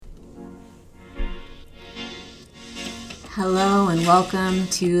Hello and welcome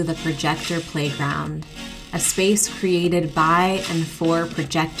to the Projector Playground, a space created by and for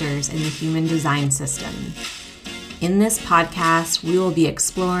projectors in the human design system. In this podcast, we will be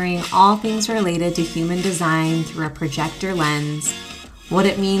exploring all things related to human design through a projector lens, what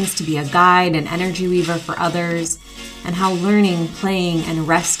it means to be a guide and energy weaver for others, and how learning, playing, and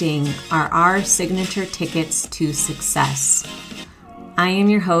resting are our signature tickets to success. I am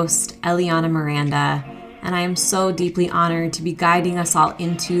your host, Eliana Miranda, and I am so deeply honored to be guiding us all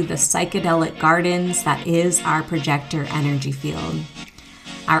into the psychedelic gardens that is our projector energy field.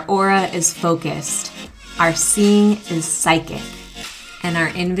 Our aura is focused, our seeing is psychic, and our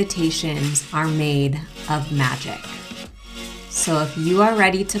invitations are made of magic. So if you are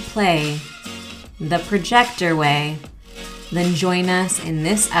ready to play the projector way, then join us in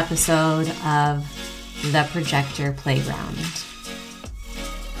this episode of the Projector Playground.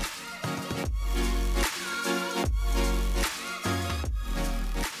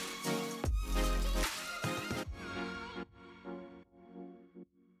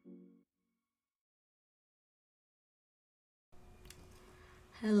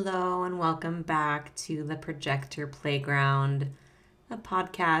 Hello and welcome back to the Projector Playground, a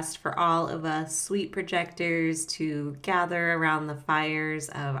podcast for all of us sweet projectors to gather around the fires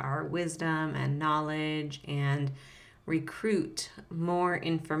of our wisdom and knowledge and recruit more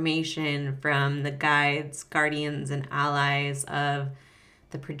information from the guides, guardians, and allies of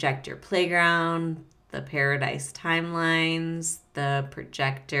the Projector Playground, the Paradise Timelines, the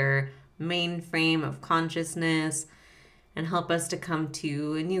Projector Mainframe of Consciousness, and help us to come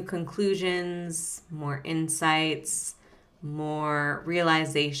to new conclusions, more insights, more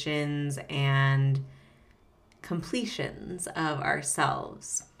realizations, and completions of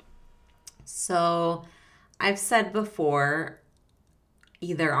ourselves. So I've said before,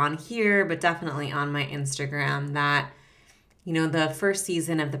 either on here, but definitely on my Instagram, that, the first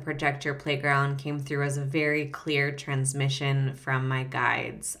season of the Projector Playground came through as a very clear transmission from my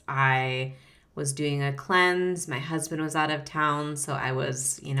guides. I was doing a cleanse. My husband was out of town, so I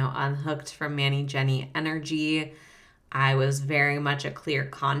was, unhooked from Manny Jenny energy. I was very much a clear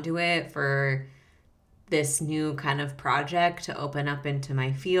conduit for this new kind of project to open up into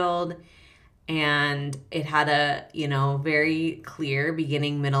my field. And it had a, very clear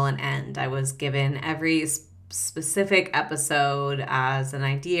beginning, middle, and end. I was given every specific episode as an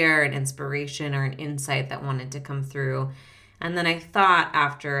idea, an inspiration, or an insight that wanted to come through. And then I thought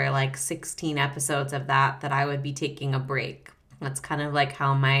after 16 episodes of that I would be taking a break. That's kind of like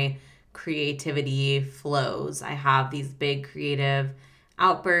how my creativity flows. I have these big creative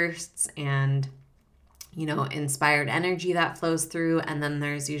outbursts and, inspired energy that flows through. And then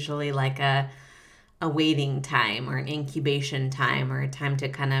there's usually a waiting time or an incubation time or a time to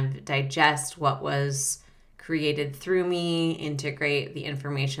kind of digest what was created through me, integrate the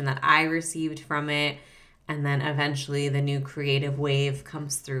information that I received from it, and then eventually the new creative wave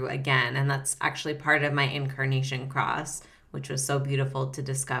comes through again. And that's actually part of my incarnation cross, which was so beautiful to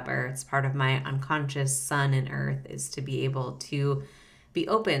discover. It's part of my unconscious sun and earth, is to be able to be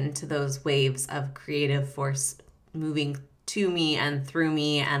open to those waves of creative force moving to me and through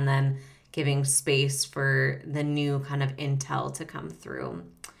me, and then giving space for the new kind of intel to come through.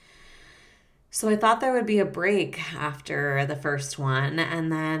 So I thought there would be a break after the first one,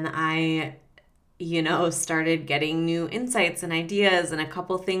 and then I started getting new insights and ideas and a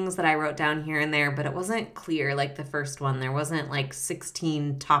couple things that I wrote down here and there, but it wasn't clear like the first one. There wasn't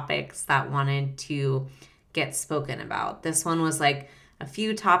 16 topics that wanted to get spoken about. This one was a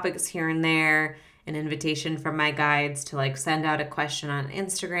few topics here and there, an invitation from my guides to send out a question on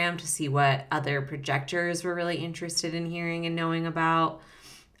Instagram to see what other projectors were really interested in hearing and knowing about.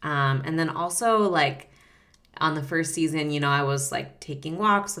 And then also on the first season, I was taking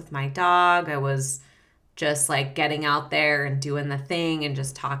walks with my dog. I was just getting out there and doing the thing and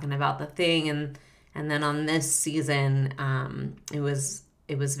just talking about the thing. And then on this season, it was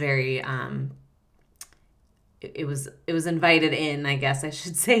very, it was invited in, I guess I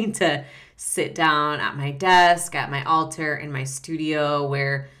should say, to sit down at my desk, at my altar in my studio,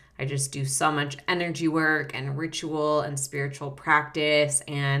 where I just do so much energy work and ritual and spiritual practice,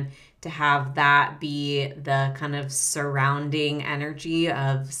 and to have that be the kind of surrounding energy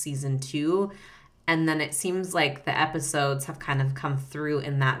of season 2. And then it seems like the episodes have kind of come through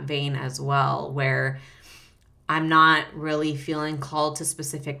in that vein as well, where I'm not really feeling called to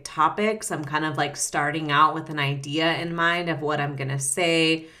specific topics. I'm kind of starting out with an idea in mind of what I'm going to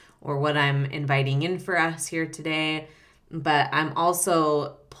say or what I'm inviting in for us here today. But I'm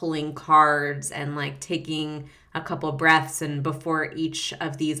also pulling cards and taking a couple breaths. And before each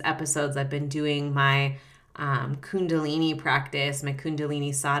of these episodes, I've been doing my Kundalini practice. My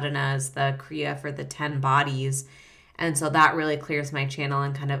Kundalini sadhana is the Kriya for the 10 bodies. And so that really clears my channel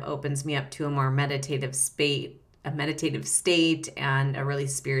and kind of opens me up to a more meditative state and a really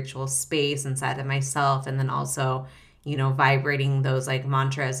spiritual space inside of myself. And then also, vibrating those like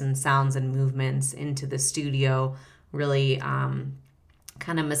mantras and sounds and movements into the studio really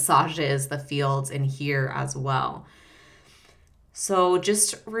kind of massages the fields in here as well. So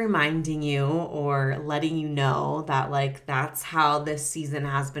just reminding you or letting you know that like that's how this season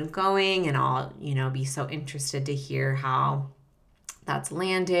has been going, and I'll, be so interested to hear how that's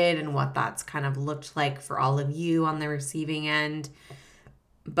landed and what that's kind of looked like for all of you on the receiving end.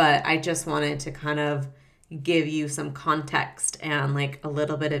 But I just wanted to kind of give you some context and like a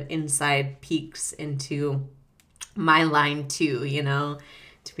little bit of inside peeks into my line too,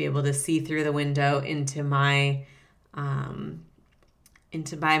 to be able to see through the window into my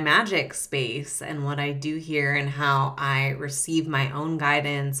magic space and what I do here and how I receive my own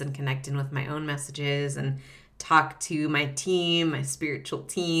guidance and connect in with my own messages and talk to my team, my spiritual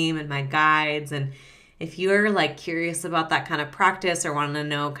team and my guides. And if you're like curious about that kind of practice or want to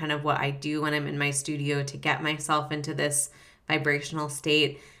know kind of what I do when I'm in my studio to get myself into this vibrational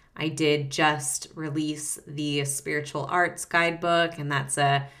state, I did just release the Spiritual Arts Guidebook, and that's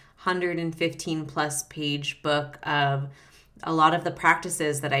a 115 plus page book of a lot of the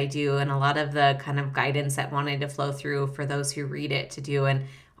practices that I do and a lot of the kind of guidance that wanted to flow through for those who read it to do. And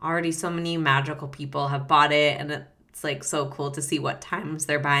already so many magical people have bought it, and it's like so cool to see what times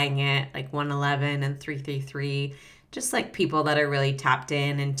they're buying it, like 111 and 333, just like people that are really tapped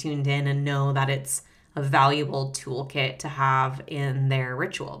in and tuned in and know that it's a valuable toolkit to have in their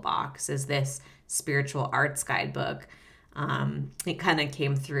ritual box is this Spiritual Arts Guidebook. It kind of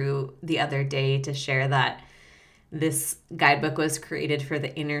came through the other day to share that this guidebook was created for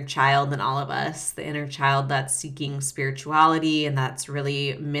the inner child in all of us, the inner child that's seeking spirituality and that's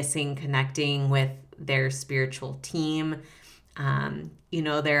really missing connecting with their spiritual team.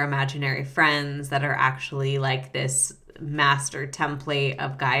 Their imaginary friends that are actually like this master template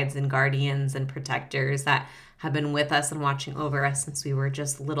of guides and guardians and protectors that have been with us and watching over us since we were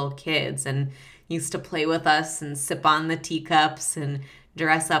just little kids and used to play with us and sip on the teacups and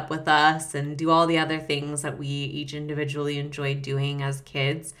dress up with us and do all the other things that we each individually enjoyed doing as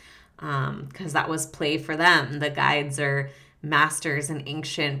kids, because that was play for them. The guides are masters and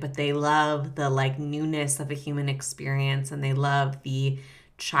ancient, but they love the like newness of a human experience, and they love the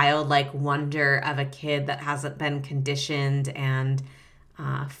childlike wonder of a kid that hasn't been conditioned and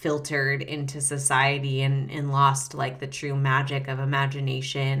filtered into society and lost like the true magic of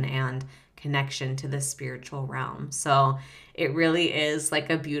imagination and connection to the spiritual realm. So it really is like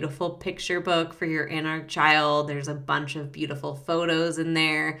a beautiful picture book for your inner child. There's a bunch of beautiful photos in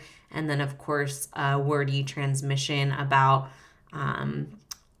there. And then, of course, a wordy transmission about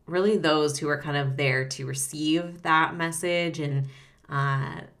really those who are kind of there to receive that message and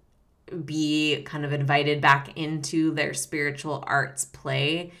be kind of invited back into their spiritual arts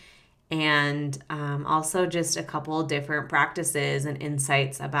play. And also just a couple different practices and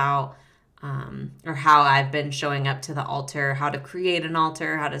insights about or how I've been showing up to the altar, how to create an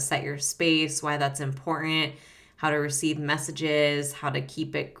altar, how to set your space, why that's important, how to receive messages, how to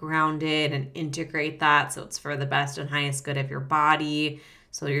keep it grounded and integrate that so it's for the best and highest good of your body,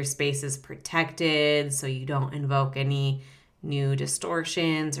 so your space is protected, so you don't invoke any new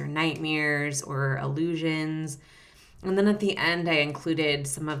distortions or nightmares or illusions. And then at the end, I included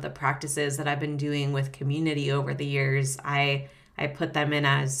some of the practices that I've been doing with community over the years. I put them in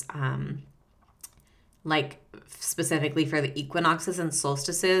as like specifically for the equinoxes and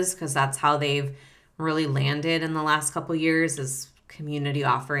solstices, because that's how they've really landed in the last couple years, is community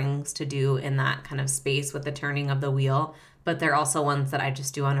offerings to do in that kind of space with the turning of the wheel. But they're also ones that I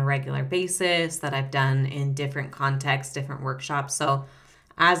just do on a regular basis that I've done in different contexts, different workshops. So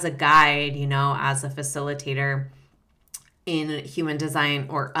as a guide, as a facilitator in human design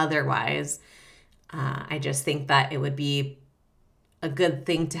or otherwise, I just think that it would be a good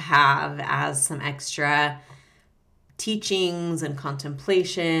thing to have as some extra teachings and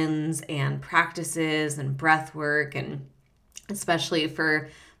contemplations and practices and breath work, and especially for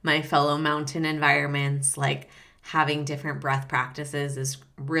my fellow mountain environments, like having different breath practices is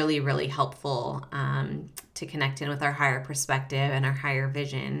really, really helpful to connect in with our higher perspective and our higher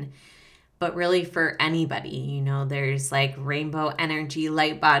vision. But really for anybody, there's like rainbow energy,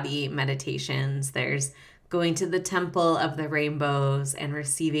 light body meditations. There's going to the temple of the rainbows and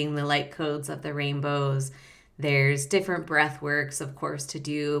receiving the light codes of the rainbows. There's different breath works, of course, to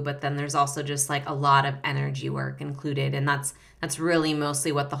do, but then there's also just like a lot of energy work included. And that's really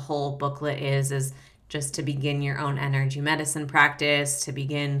mostly what the whole booklet is just to begin your own energy medicine practice, to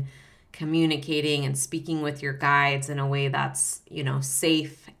begin communicating and speaking with your guides in a way that's,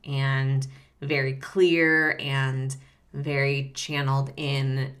 safe and very clear and very channeled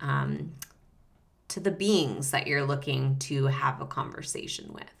in to the beings that you're looking to have a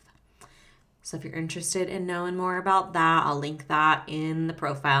conversation with. So if you're interested in knowing more about that, I'll link that in the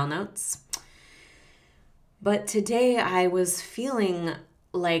profile notes. But today I was feeling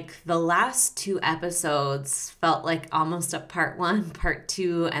like the last 2 episodes felt like almost a part 1, part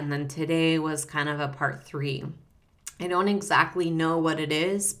 2, and then today was kind of a part 3. I don't exactly know what it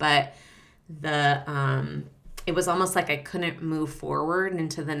is, but it was almost like I couldn't move forward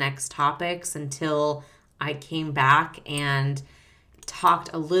into the next topics until I came back and talked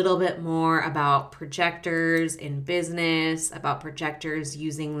a little bit more about projectors in business, about projectors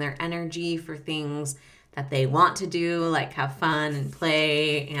using their energy for things that they want to do, like have fun and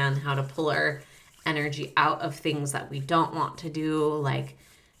play, and how to pull our energy out of things that we don't want to do, like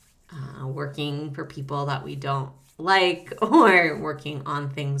working for people that we don't like, or working on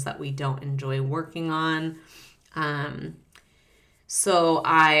things that we don't enjoy working on. So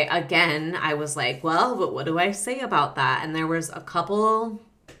I was like, well, but what do I say about that? And there was a couple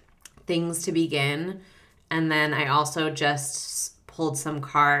things to begin. And then I also just pulled some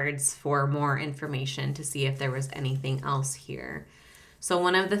cards for more information to see if there was anything else here. So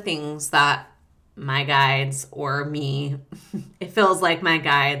one of the things that my guides, or me, it feels like my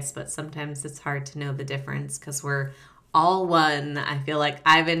guides, but sometimes it's hard to know the difference because we're all one. I feel like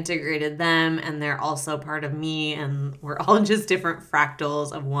I've integrated them and they're also part of me, and we're all just different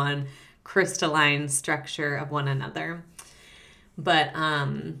fractals of one crystalline structure of one another. But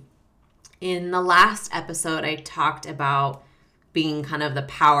in the last episode, I talked about being kind of the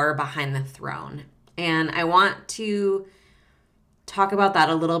power behind the throne. And I want to talk about that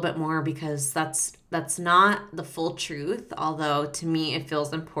a little bit more because that's not the full truth, although to me it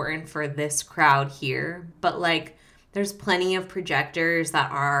feels important for this crowd here. But like, there's plenty of projectors that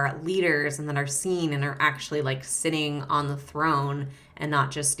are leaders and that are seen and are actually like sitting on the throne and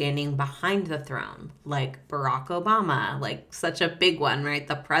not just standing behind the throne, like Barack Obama, like such a big one, right?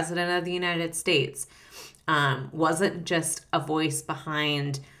 The president of the United States wasn't just a voice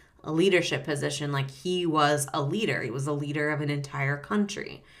behind a leadership position. Like, he was a leader. He was a leader of an entire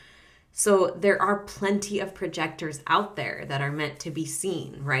country. So there are plenty of projectors out there that are meant to be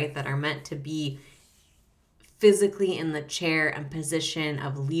seen, right? That are meant to be physically in the chair and position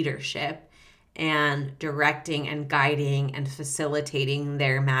of leadership and directing and guiding and facilitating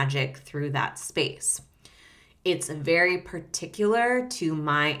their magic through that space. It's very particular to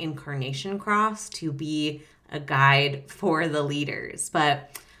my incarnation cross to be a guide for the leaders.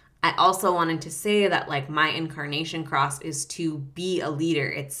 But I also wanted to say that like my incarnation cross is to be a leader.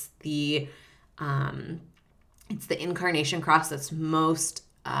 It's the incarnation cross that's most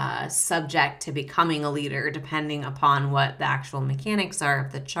subject to becoming a leader, depending upon what the actual mechanics are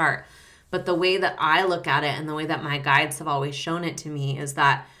of the chart. But the way that I look at it and the way that my guides have always shown it to me is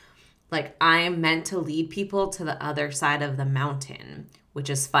that like I'm meant to lead people to the other side of the mountain, which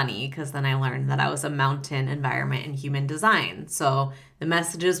is funny because then I learned that I was a mountain environment in human design. So the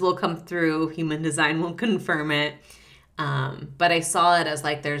messages will come through, human design will confirm it. But I saw it as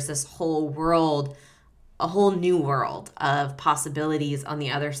like there's this whole world, a whole new world of possibilities on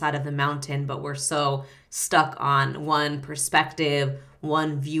the other side of the mountain, but we're so stuck on one perspective,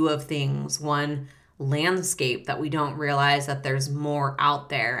 one view of things, one landscape that we don't realize that there's more out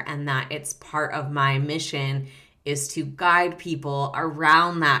there, and that it's part of my mission is to guide people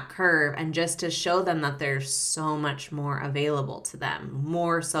around that curve and just to show them that there's so much more available to them,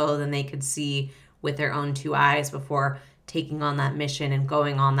 more so than they could see with their own 2 eyes before taking on that mission and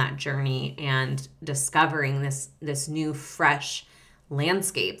going on that journey and discovering this new fresh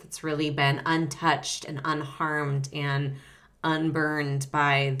landscape that's really been untouched and unharmed and unburned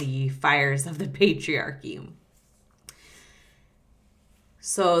by the fires of the patriarchy.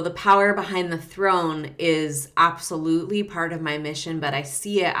 So the power behind the throne is absolutely part of my mission, but I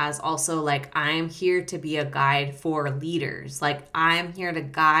see it as also like I'm here to be a guide for leaders. Like I'm here to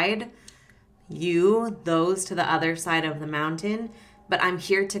guide you, those to the other side of the mountain, but I'm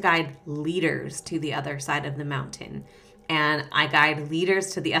here to guide leaders to the other side of the mountain. And I guide leaders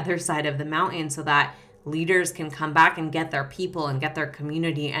to the other side of the mountain so that leaders can come back and get their people and get their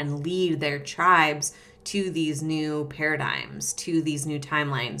community and lead their tribes to these new paradigms, to these new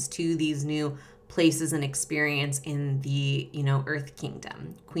timelines, to these new places and experience in the, earth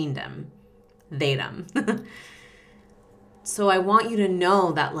kingdom, queendom, theydom. So I want you to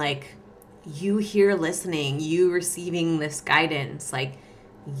know that like you here listening, you receiving this guidance, like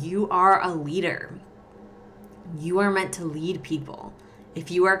you are a leader. You are meant to lead people.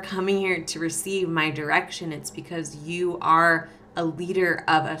 If you are coming here to receive my direction, it's because you are a leader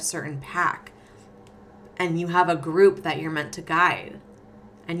of a certain pack and you have a group that you're meant to guide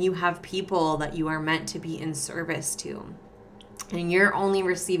and you have people that you are meant to be in service to. And you're only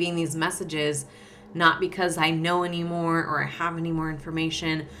receiving these messages not because I know anymore or I have any more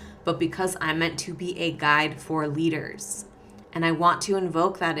information, but because I'm meant to be a guide for leaders. And I want to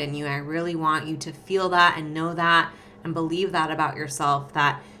invoke that in you. I really want you to feel that and know that and believe that about yourself,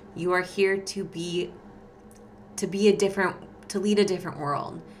 that you are here to lead a different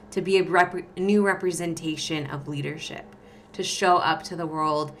world, to be a new representation of leadership, to show up to the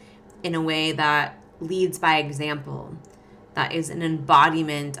world in a way that leads by example, that is an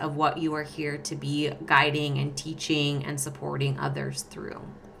embodiment of what you are here to be guiding and teaching and supporting others through.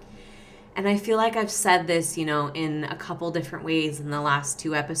 And I feel like I've said this, in a couple different ways in the last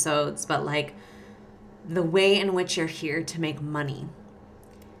 2 episodes, but like the way in which you're here to make money,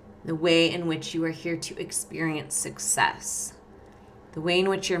 the way in which you are here to experience success, the way in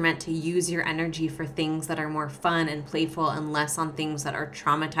which you're meant to use your energy for things that are more fun and playful and less on things that are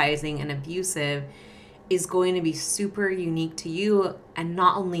traumatizing and abusive is going to be super unique to you. And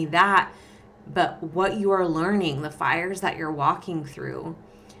not only that, but what you are learning, the fires that you're walking through,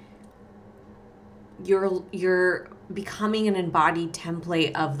 you're becoming an embodied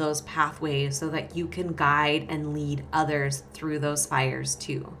template of those pathways so that you can guide and lead others through those fires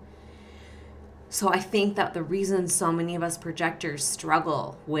too. So I think that the reason so many of us projectors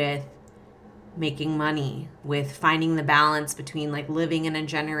struggle with making money, with finding the balance between like living in a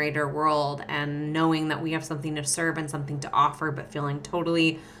generator world and knowing that we have something to serve and something to offer, but feeling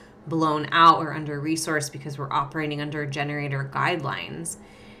totally blown out or under-resourced because we're operating under generator guidelines,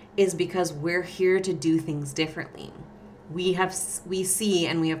 is because we're here to do things differently. We see,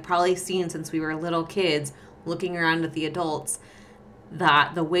 and we have probably seen since we were little kids looking around at the adults,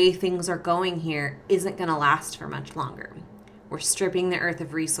 that the way things are going here isn't going to last for much longer. We're stripping the earth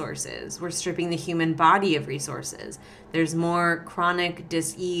of resources. We're stripping the human body of resources. There's more chronic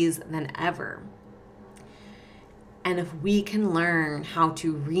dis-ease than ever. And if we can learn how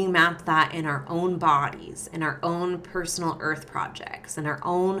to remap that in our own bodies, in our own personal earth projects, in our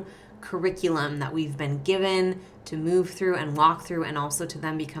own curriculum that we've been given to move through and walk through and also to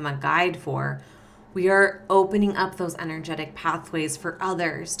then become a guide for, we are opening up those energetic pathways for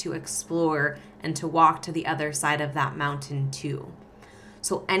others to explore and to walk to the other side of that mountain too.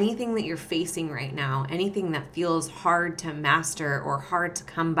 So anything that you're facing right now, anything that feels hard to master or hard to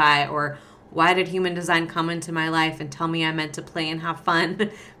come by, or why did human design come into my life and tell me I meant to play and have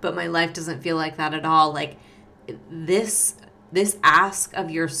fun, but my life doesn't feel like that at all? Like this ask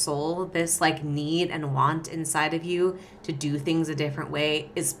of your soul, this like need and want inside of you to do things a different way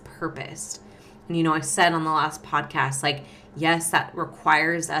is purposed. And I said on the last podcast, like, yes, that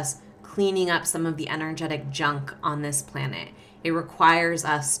requires us cleaning up some of the energetic junk on this planet. It requires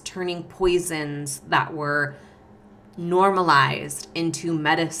us turning poisons that were normalized into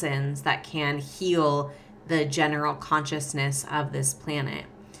medicines that can heal the general consciousness of this planet.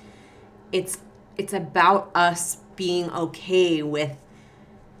 It's about us being okay with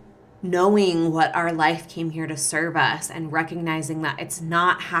knowing what our life came here to serve us and recognizing that it's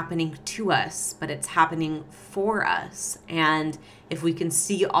not happening to us, but it's happening for us. And if we can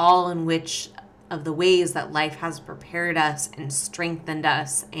see all in which of the ways that life has prepared us and strengthened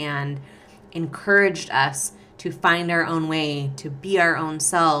us and encouraged us to find our own way, to be our own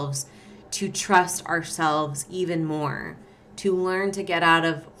selves, to trust ourselves even more, to learn to get out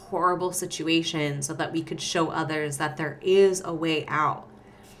of horrible situations so that we could show others that there is a way out.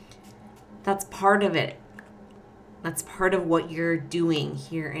 That's part of it. That's part of what you're doing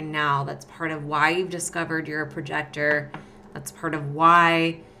here and now. That's part of why you've discovered you're a projector. That's part of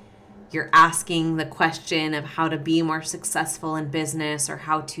why you're asking the question of how to be more successful in business or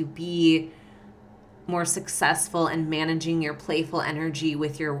how to be more successful in managing your playful energy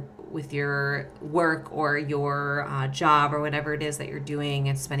with your work or your job or whatever it is that you're doing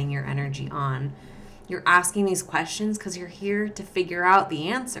and spending your energy on. You're asking these questions because you're here to figure out the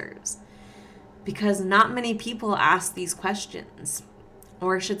answers. Because not many people ask these questions.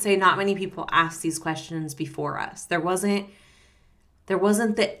 Or I should say not many people asked these questions before us. There wasn't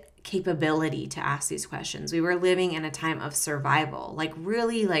the capability to ask these questions. We were living in a time of survival, like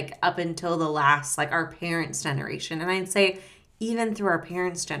really like up until the last, like our parents' generation. And I'd say even through our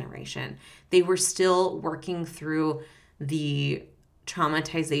parents' generation, they were still working through the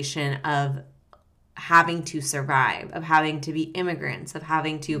traumatization of having to survive, of having to be immigrants, of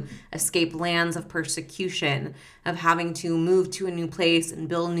having to escape lands of persecution, of having to move to a new place and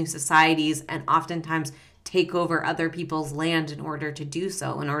build new societies, and oftentimes take over other people's land in order to do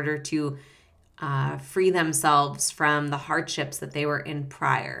so, in order to free themselves from the hardships that they were in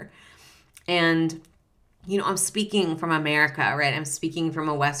prior. And, I'm speaking from America, right? I'm speaking from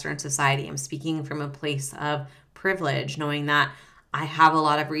a Western society. I'm speaking from a place of privilege, knowing that I have a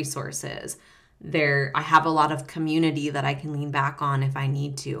lot of resources. I have a lot of community that I can lean back on if I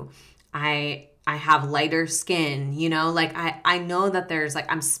need to. I have lighter skin, I know that there's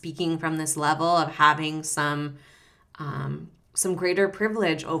I'm speaking from this level of having some greater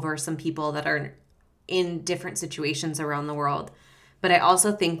privilege over some people that are in different situations around the world. But I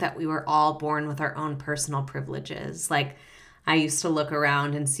also think that we were all born with our own personal privileges. I used to look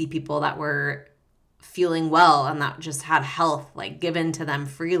around and see people that were feeling well and that just had health given to them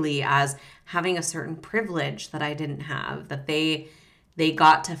freely as having a certain privilege that I didn't have, that they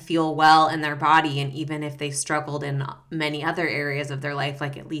got to feel well in their body. And even if they struggled in many other areas of their life,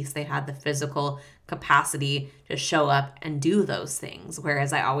 at least they had the physical capacity to show up and do those things.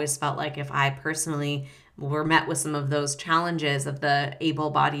 Whereas I always felt like if I personally were met with some of those challenges of the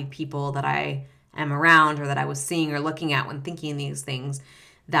able-bodied people that I am around or that I was seeing or looking at when thinking these things,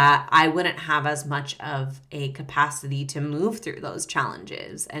 that I wouldn't have as much of a capacity to move through those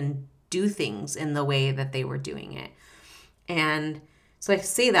challenges and do things in the way that they were doing it. And so I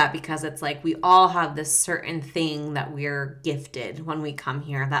say that because it's we all have this certain thing that we're gifted when we come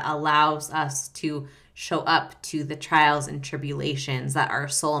here that allows us to show up to the trials and tribulations that are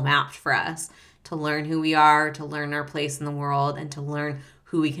soul mapped for us, to learn who we are, to learn our place in the world, and to learn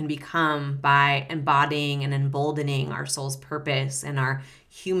who we can become by embodying and emboldening our soul's purpose and our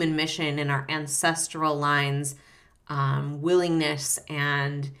human mission and our ancestral lines, willingness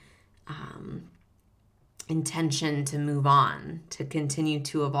and intention to move on, to continue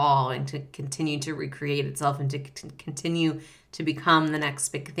to evolve and to continue to recreate itself and to continue to become the next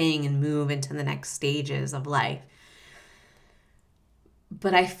big thing and move into the next stages of life.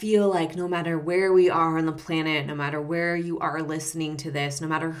 But I feel no matter where we are on the planet, no matter where you are listening to this, no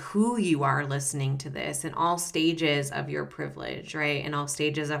matter who you are listening to this, in all stages of your privilege, right? In all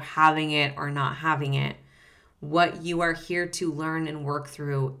stages of having it or not having it, what you are here to learn and work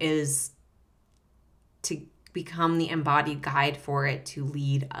through is to become the embodied guide for it to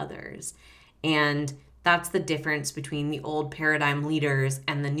lead others. And that's the difference between the old paradigm leaders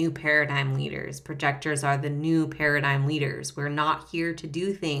and the new paradigm leaders. Projectors are the new paradigm leaders. We're not here to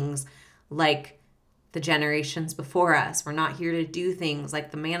do things like the generations before us. We're not here to do things like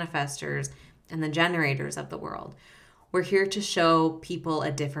the manifestors and the generators of the world. We're here to show people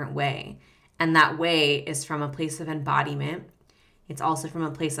a different way. And that way is from a place of embodiment. It's also from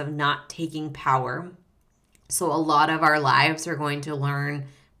a place of not taking power. So a lot of our lives are going to learn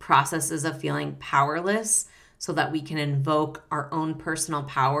processes of feeling powerless so that we can invoke our own personal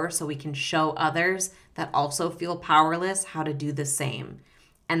power, so we can show others that also feel powerless how to do the same.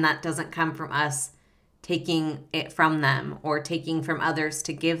 And that doesn't come from us taking it from them or taking from others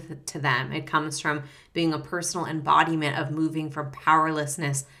to give to them. It comes from being a personal embodiment of moving from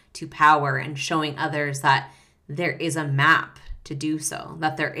powerlessness to power and showing others that there is a map to do so,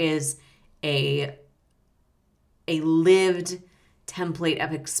 that there is a lived template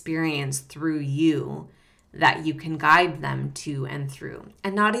of experience through you that you can guide them to and through.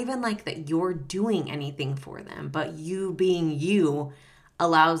 And not even that you're doing anything for them, but you being you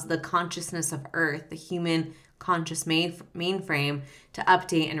allows the consciousness of Earth, the human conscious mainframe, to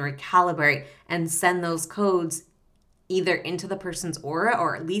update and recalibrate and send those codes either into the person's aura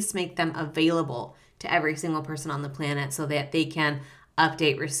or at least make them available to every single person on the planet so that they can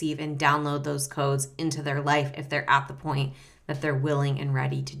update, receive, and download those codes into their life if they're at the point that they're willing and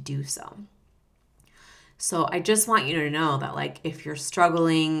ready to do so. So I just want you to know that if you're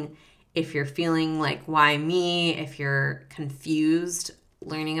struggling, if you're feeling why me, if you're confused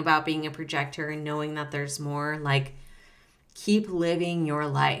learning about being a projector and knowing that there's more, keep living your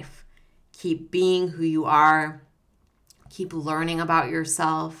life. Keep being who you are. Keep learning about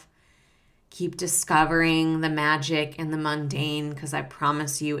yourself. Keep discovering the magic and the mundane, because I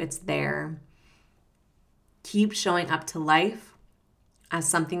promise you it's there. Keep showing up to life as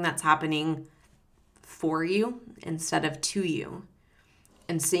something that's happening for you instead of to you.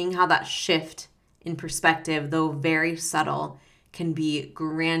 And seeing how that shift in perspective, though very subtle, can be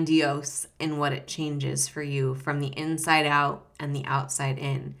grandiose in what it changes for you from the inside out and the outside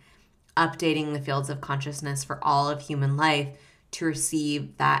in. Updating the fields of consciousness for all of human life to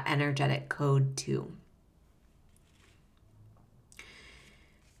receive that energetic code too.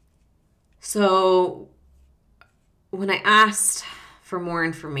 So when I asked for more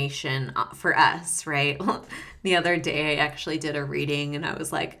information for us, right? The other day I actually did a reading and I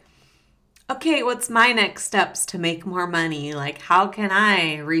was like, okay, what's my next steps to make more money? Like, how can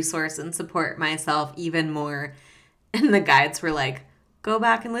I resource and support myself even more? And the guides were like, go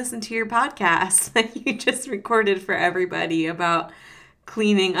back and listen to your podcast that you just recorded for everybody about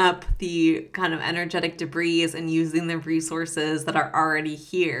cleaning up the kind of energetic debris and using the resources that are already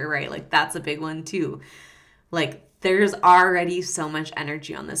here, right? Like, that's a big one too. Like, there's already so much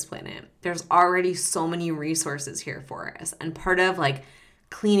energy on this planet. There's already so many resources here for us. And part of like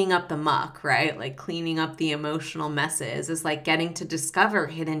cleaning up the muck, right? Like cleaning up the emotional messes is like getting to discover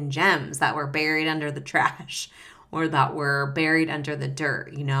hidden gems that were buried under the trash or that were buried under the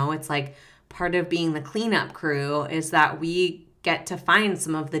dirt. You know, it's like part of being the cleanup crew is that we get to find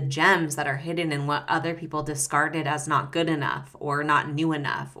some of the gems that are hidden in what other people discarded as not good enough or not new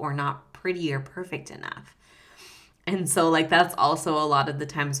enough or not pretty or perfect enough. And so, like, that's also a lot of the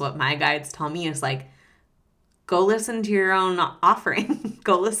times what my guides tell me is like, go listen to your own offering,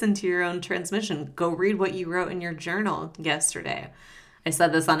 go listen to your own transmission, go read what you wrote in your journal yesterday. I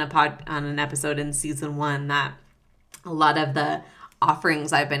said this on an episode in season 1 that a lot of the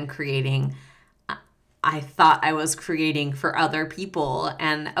offerings I've been creating, I thought I was creating for other people.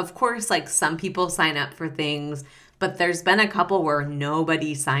 And of course, like some people sign up for things, but there's been a couple where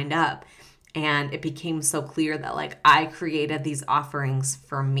nobody signed up. And it became so clear that like I created these offerings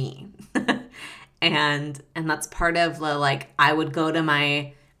for me. and that's part of the like I would go to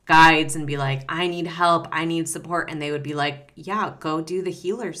my guides and be like, I need help, I need support. And they would be like, yeah, go do the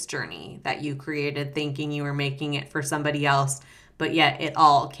healer's journey that you created thinking you were making it for somebody else. But yet it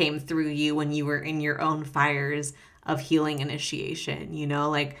all came through you when you were in your own fires of healing initiation, you know,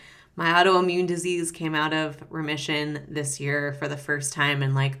 like my autoimmune disease came out of remission this year for the first time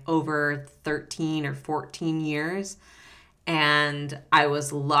in like over 13 or 14 years. And I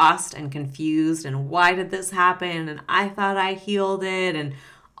was lost and confused. And why did this happen? And I thought I healed it and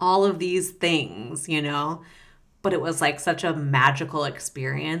all of these things, you know. But it was like such a magical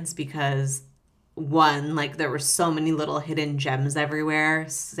experience because one, like there were so many little hidden gems everywhere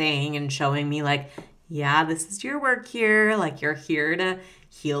saying and showing me like, yeah, this is your work here. Like you're here to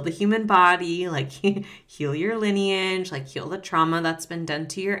heal the human body, like heal your lineage, like heal the trauma that's been done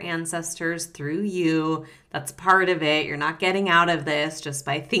to your ancestors through you. That's part of it. You're not getting out of this just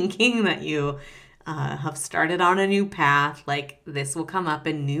by thinking that you have started on a new path. Like this will come up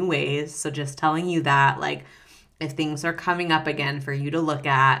in new ways. So just telling you that, like if things are coming up again for you to look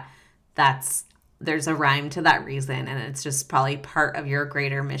at, there's a rhyme to that reason. And it's just probably part of your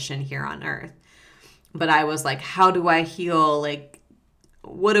greater mission here on earth. But I was like, how do I heal? Like,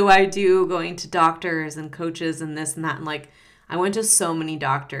 what do I do going to doctors and coaches and this and that? And like, I went to so many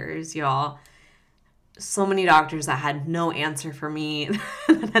doctors, y'all. So many doctors that had no answer for me,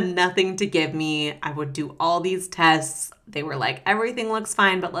 that had nothing to give me. I would do all these tests. They were like, everything looks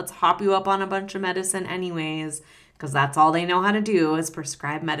fine, but let's hop you up on a bunch of medicine anyways, because that's all they know how to do is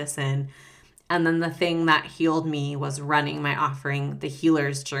prescribe medicine. And then the thing that healed me was running my offering, the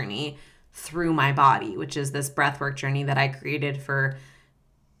healer's journey, through my body, which is this breathwork journey that I created for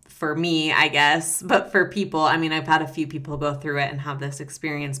me, I guess, but for people, I mean, I've had a few people go through it and have this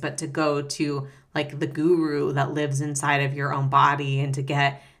experience, but to go to like the guru that lives inside of your own body and to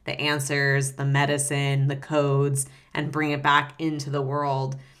get the answers, the medicine, the codes, and bring it back into the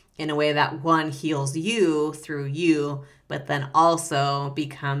world in a way that one heals you through you, but then also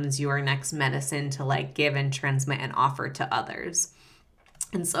becomes your next medicine to like give and transmit and offer to others.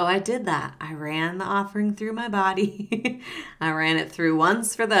 And so I did that. I ran the offering through my body. I ran it through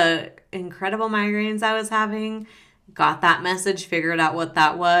once for the incredible migraines I was having. Got that message, figured out what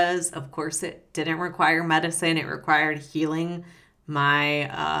that was. Of course, it didn't require medicine. It required healing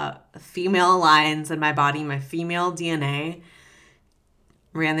my female lines in my body, my female DNA.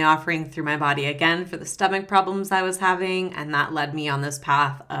 Ran the offering through my body again for the stomach problems I was having. And that led me on this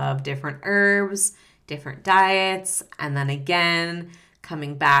path of different herbs, different diets, and then again,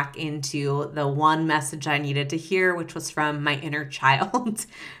 coming back into the one message I needed to hear, which was from my inner child.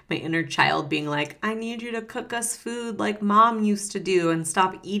 My inner child being like, I need you to cook us food like mom used to do and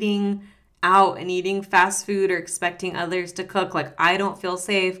stop eating out and eating fast food or expecting others to cook. Like, I don't feel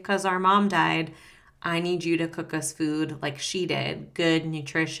safe because our mom died. I need you to cook us food like she did. Good,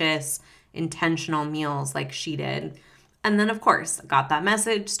 nutritious, intentional meals like she did. And then, of course, got that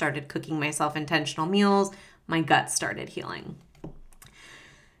message, started cooking myself intentional meals. My gut started healing.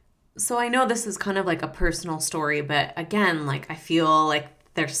 So I know this is kind of like a personal story, but again, like I feel like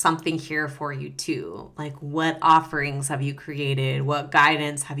there's something here for you too. Like what offerings have you created? What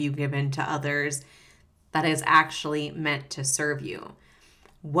guidance have you given to others that is actually meant to serve you?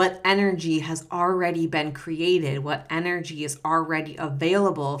 What energy has already been created? What energy is already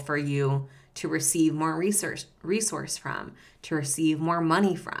available for you to receive more resource from, to receive more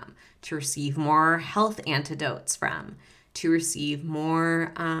money from, to receive more health antidotes from, to receive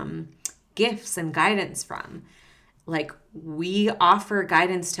more gifts and guidance from. Like, we offer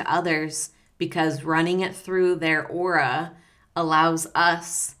guidance to others because running it through their aura allows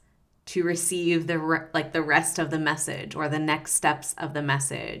us to receive the rest of the message, or the next steps of the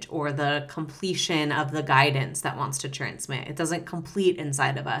message, or the completion of the guidance that wants to transmit. It doesn't complete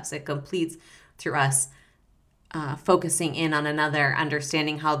inside of us. It completes through us focusing in on another,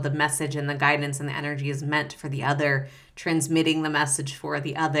 understanding how the message and the guidance and the energy is meant for the other, transmitting the message for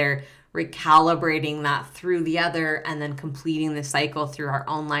the other, recalibrating that through the other, and then completing the cycle through our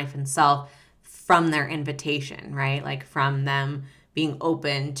own life and self from their invitation, right? Like, from them being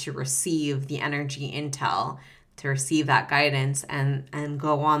open to receive the energy intel, to receive that guidance, and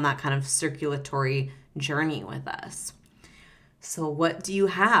go on that kind of circulatory journey with us. So what do you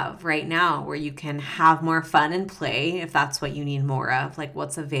have right now where you can have more fun and play, if that's what you need more of? Like,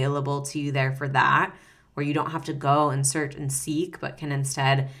 what's available to you there for that, where you don't have to go and search and seek, but can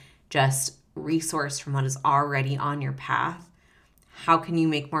instead just resource from what is already on your path? How can you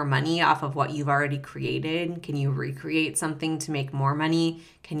make more money off of what you've already created? Can you recreate something to make more money?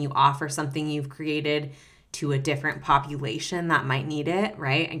 Can you offer something you've created to a different population that might need it,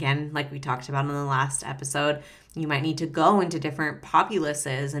 right? Again, like we talked about in the last episode, you might need to go into different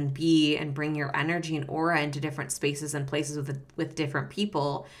populaces and bring your energy and aura into different spaces and places with different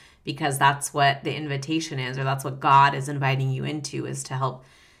people, because that's what the invitation is, or that's what God is inviting you into, is to help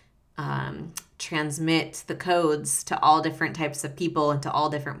transmit the codes to all different types of people and to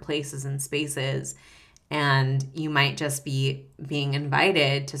all different places and spaces. And you might just be being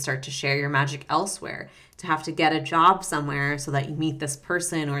invited to start to share your magic elsewhere, to have to get a job somewhere so that you meet this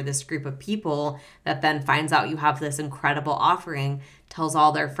person or this group of people that then finds out you have this incredible offering, tells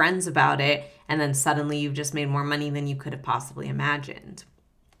all their friends about it, and then suddenly you've just made more money than you could have possibly imagined.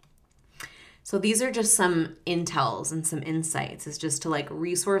 So these are just some intels and some insights, is just to like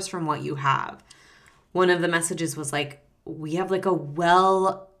resource from what you have. One of the messages was like, we have like a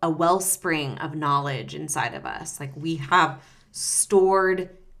wellspring of knowledge inside of us. Like, we have stored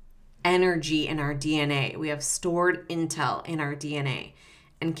energy in our DNA. We have stored intel in our DNA.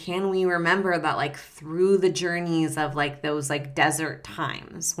 And can we remember that, like, through the journeys of like those like desert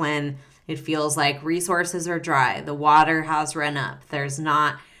times when it feels like resources are dry, the water has run up, there's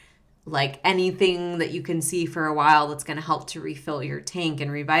not like anything that you can see for a while that's going to help to refill your tank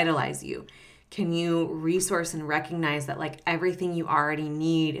and revitalize you? Can you resource and recognize that like everything you already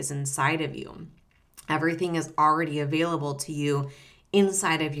need is inside of you? Everything is already available to you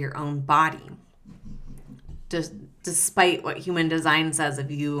inside of your own body. Despite what human design says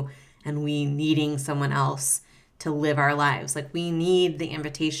of you and we needing someone else to live our lives. Like, we need the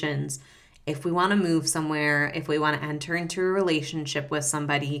invitations if we want to move somewhere, if we want to enter into a relationship with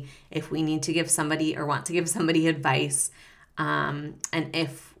somebody, if we need to give somebody or want to give somebody advice, and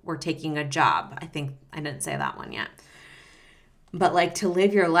if we're taking a job. I think I didn't say that one yet. But like, to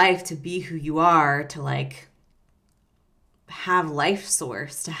live your life, to be who you are, to like have life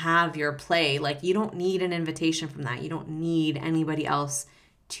source, to have your play, like, you don't need an invitation from that. You don't need anybody else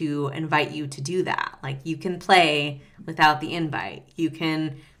to invite you to do that. Like, you can play without the invite. You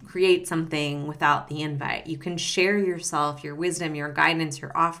can create something without the invite. You can share yourself, your wisdom, your guidance,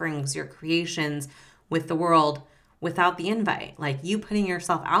 your offerings, your creations with the world without the invite. Like, you putting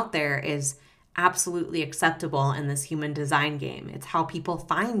yourself out there is absolutely acceptable in this human design game. It's how people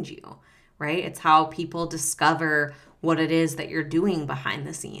find you, right? It's how people discover what it is that you're doing behind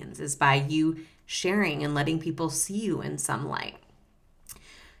the scenes, is by you sharing and letting people see you in some light.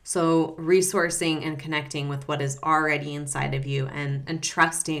 So resourcing and connecting with what is already inside of you, and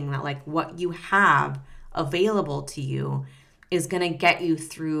trusting that like what you have available to you is going to get you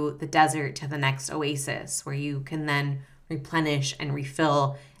through the desert to the next oasis, where you can then replenish and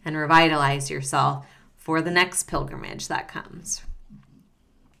refill and revitalize yourself for the next pilgrimage that comes.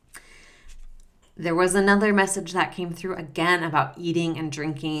 There was another message that came through again about eating and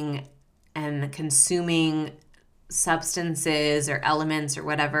drinking and consuming substances or elements or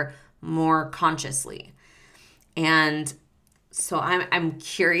whatever more consciously. And so I'm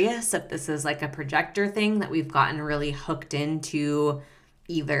curious if this is like a projector thing that we've gotten really hooked into,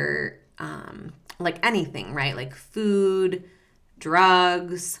 either like anything, right? Like food,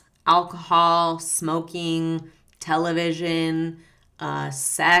 drugs, alcohol, smoking, television,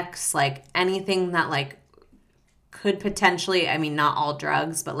 sex, like anything that like could potentially, I mean, not all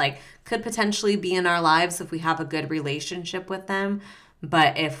drugs, but like could potentially be in our lives if we have a good relationship with them,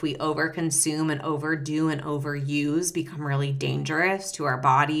 But if we overconsume and overdo and overuse, become really dangerous to our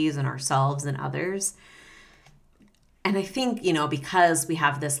bodies and ourselves and others. And I think, because we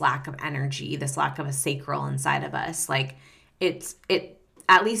have this lack of energy, this lack of a sacral inside of us, like it,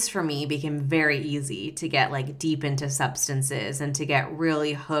 at least for me, became very easy to get like deep into substances and to get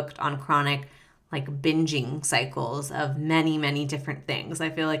really hooked on chronic like binging cycles of many, many different things. I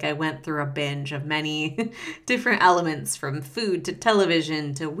feel like I went through a binge of many different elements, from food to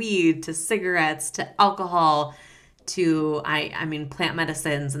television to weed to cigarettes to alcohol to, I mean, plant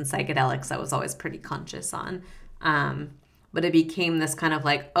medicines and psychedelics I was always pretty conscious on. But it became this kind of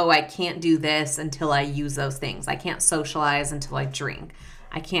like, oh, I can't do this until I use those things. I can't socialize until I drink.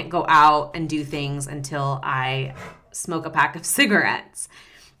 I can't go out and do things until I smoke a pack of cigarettes.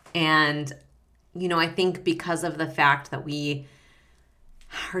 And I think because of the fact that we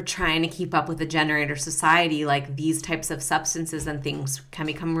are trying to keep up with the generator society, like these types of substances and things can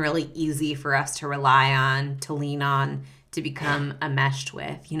become really easy for us to rely on, to lean on, to become enmeshed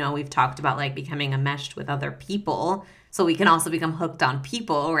with. We've talked about like becoming enmeshed with other people. So we can also become hooked on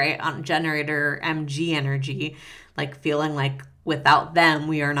people, right? On generator MG energy, like feeling like without them,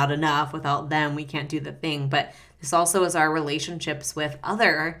 we are not enough. Without them, we can't do the thing. But this also is our relationships with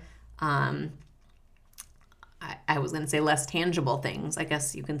other, I was going to say less tangible things. I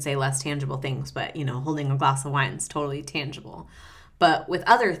guess you can say less tangible things, but holding a glass of wine is totally tangible. But with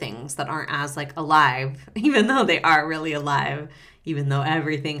other things that aren't as like alive, even though they are really alive, even though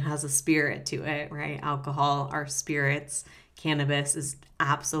everything has a spirit to it, right? Alcohol are spirits. Cannabis is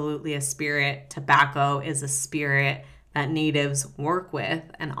absolutely a spirit. Tobacco is a spirit that natives work with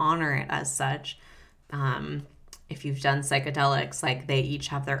and honor it as such. If you've done psychedelics, like they each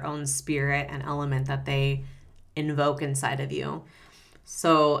have their own spirit and element that they invoke inside of you.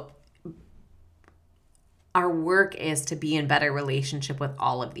 So our work is to be in better relationship with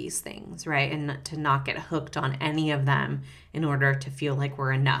all of these things, right? And to not get hooked on any of them in order to feel like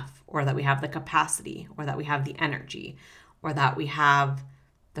we're enough, or that we have the capacity, or that we have the energy, or that we have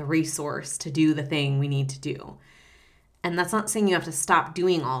the resource to do the thing we need to do. And that's not saying you have to stop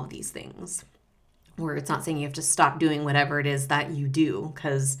doing all of these things, or it's not saying you have to stop doing whatever it is that you do,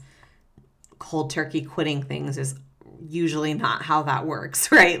 because cold turkey quitting things is usually not how that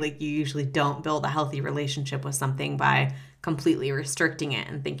works, right? Like you usually don't build a healthy relationship with something by completely restricting it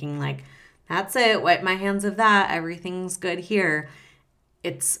and thinking like, that's it, wipe my hands of that, everything's good here.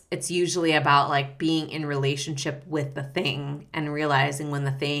 It's usually about like being in relationship with the thing and realizing when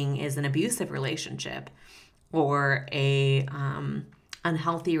the thing is an abusive relationship or a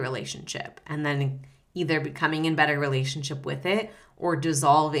unhealthy relationship, and then either becoming in better relationship with it or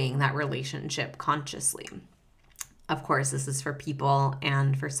dissolving that relationship consciously. Of course, this is for people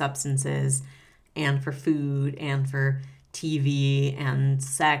and for substances and for food and for TV and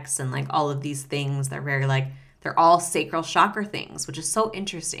sex and like all of these things. They're very like, they're all sacral chakra things, which is so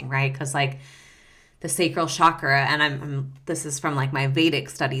interesting, right? Because like the sacral chakra, and this is from like my Vedic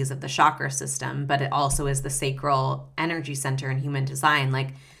studies of the chakra system, but it also is the sacral energy center in human design.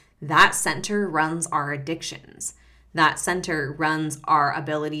 Like that center runs our addictions. That center runs our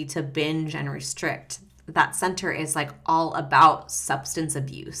ability to binge and restrict. That center is like all about substance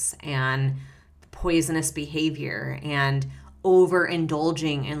abuse and poisonous behavior and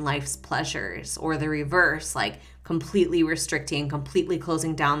overindulging in life's pleasures, or the reverse, like completely restricting, completely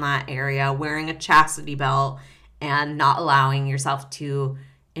closing down that area, wearing a chastity belt and not allowing yourself to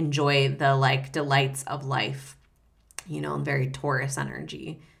enjoy the like delights of life, very Taurus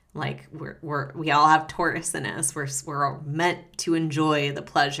energy. Like we all have Taurus in us. We're meant to enjoy the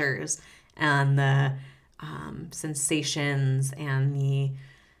pleasures and the sensations and the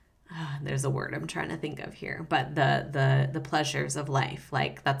there's a word I'm trying to think of here, but the pleasures of life.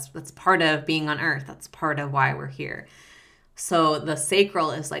 Like that's part of being on earth. That's part of why we're here. So the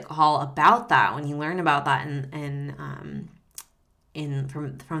sacral is like all about that. When you learn about that from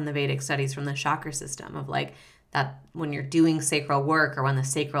the Vedic studies, from the chakra system, of like that when you're doing sacral work or when the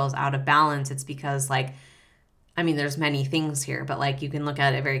sacral is out of balance, it's because like, I mean, there's many things here, but like you can look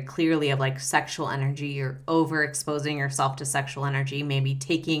at it very clearly of like sexual energy. You're overexposing yourself to sexual energy, maybe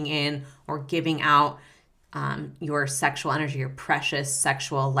taking in or giving out your sexual energy, your precious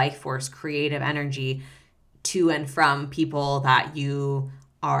sexual life force, creative energy to and from people that you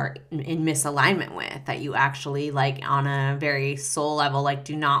are in misalignment with, that you actually like on a very soul level, like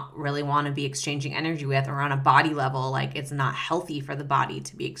do not really want to be exchanging energy with, or on a body level, like it's not healthy for the body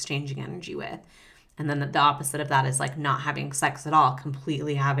to be exchanging energy with. And then the opposite of that is like not having sex at all,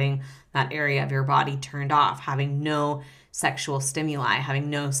 completely having that area of your body turned off, having no sexual stimuli, having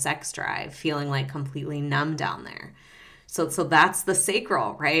no sex drive, feeling like completely numb down there. So that's the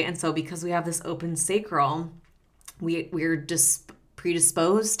sacral, right? And so because we have this open sacral, we're just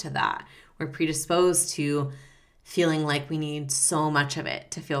predisposed to that. We're predisposed to feeling like we need so much of it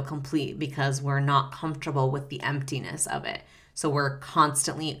to feel complete because we're not comfortable with the emptiness of it. So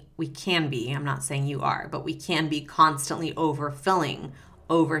we can be, I'm not saying you are, but we can be constantly overfilling,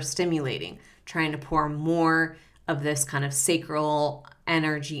 overstimulating, trying to pour more of this kind of sacral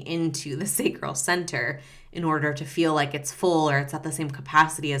energy into the sacral center in order to feel like it's full or it's at the same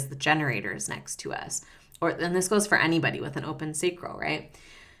capacity as the generators next to us. And this goes for anybody with an open sacral, right?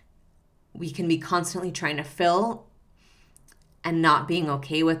 We can be constantly trying to fill and not being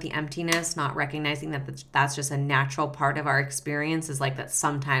okay with the emptiness, not recognizing that that's just a natural part of our experience, is like that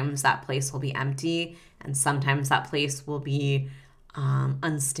sometimes that place will be empty and sometimes that place will be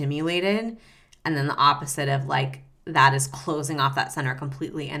unstimulated. And then the opposite of like that is closing off that center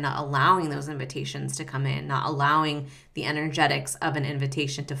completely and not allowing those invitations to come in, not allowing the energetics of an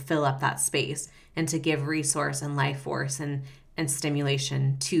invitation to fill up that space and to give resource and life force and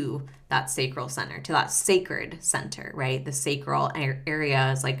stimulation to that sacral center, to that sacred center, right? The sacral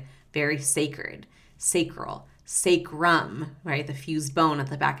area is like very sacred, sacral, sacrum, right? The fused bone at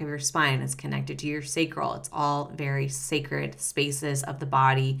the back of your spine is connected to your sacral. It's all very sacred spaces of the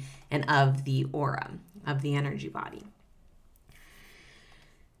body and of the aura, of the energy body.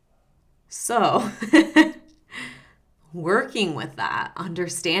 So working with that,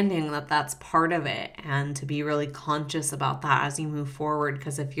 understanding that that's part of it, and to be really conscious about that as you move forward.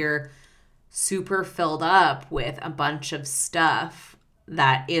 Because if you're super filled up with a bunch of stuff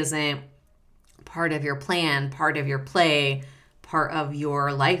that isn't part of your plan, part of your play, part of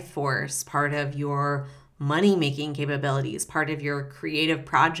your life force, part of your money-making capabilities, part of your creative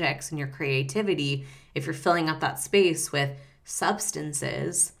projects and your creativity, if you're filling up that space with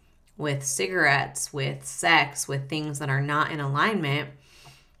substances, with cigarettes, with sex, with things that are not in alignment,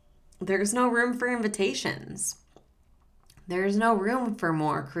 there's no room for invitations. There's no room for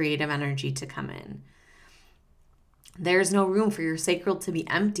more creative energy to come in. There's no room for your sacral to be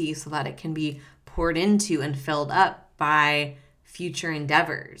empty so that it can be poured into and filled up by future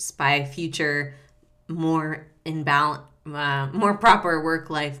endeavors, by future more proper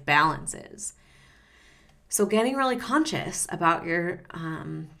work-life balances. So getting really conscious about your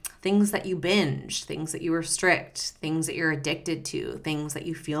things that you binge, things that you restrict, things that you're addicted to, things that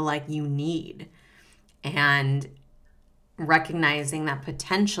you feel like you need, and recognizing that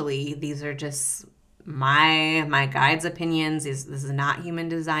potentially these are just my guide's opinions. This is not human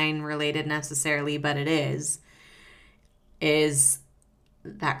design related necessarily, but it is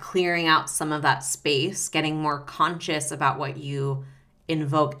that clearing out some of that space, getting more conscious about what you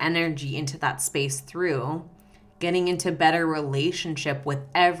invoke energy into that space through, getting into better relationship with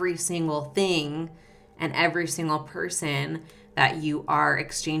every single thing and every single person that you are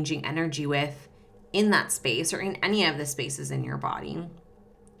exchanging energy with in that space or in any of the spaces in your body,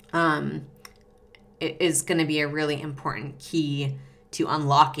 it is going to be a really important key to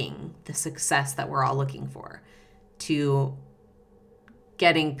unlocking the success that we're all looking for, to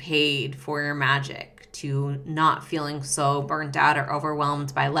getting paid for your magic, to not feeling so burnt out or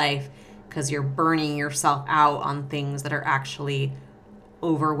overwhelmed by life because you're burning yourself out on things that are actually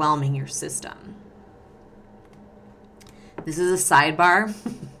overwhelming your system. This is a sidebar.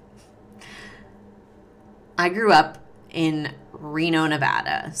 I grew up in Reno,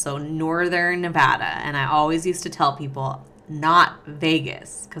 Nevada, so northern Nevada, and I always used to tell people, not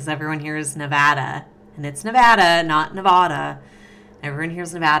Vegas, because everyone here is Nevada, and it's Nevada, not Nevada. Everyone here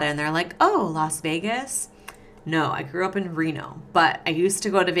is Nevada, and they're like, oh, Las Vegas? No, I grew up in Reno, but I used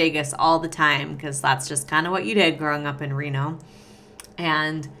to go to Vegas all the time because that's just kind of what you did growing up in Reno.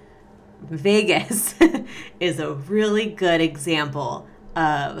 And Vegas is a really good example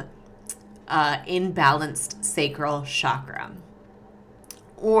of imbalanced sacral chakra.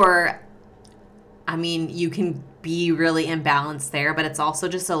 Or, I mean, you can be really imbalanced there, but it's also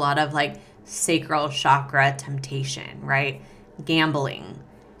just a lot of like sacral chakra temptation, right? Gambling.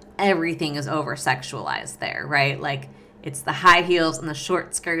 Everything is over sexualized there, right? Like it's the high heels and the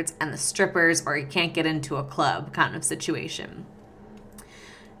short skirts and the strippers, or you can't get into a club kind of situation.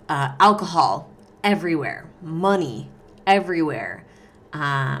 Alcohol everywhere, money everywhere,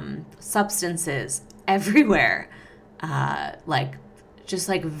 substances everywhere, just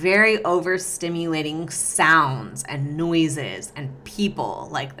very overstimulating sounds and noises and people.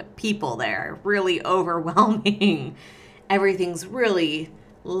 Like the people there are really overwhelming. Everything's really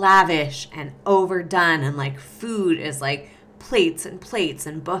lavish and overdone, and like food is like plates and plates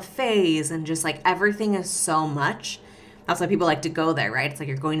and buffets, and just like everything is so much. That's why people like to go there, right? It's like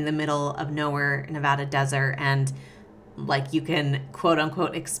you're going to the middle of nowhere, Nevada desert, and Like you can quote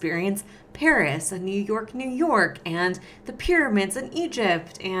unquote experience Paris and New York, and the pyramids in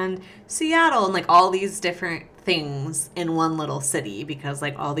Egypt and Seattle, and like all these different things in one little city, because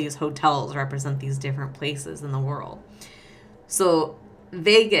like all these hotels represent these different places in the world. So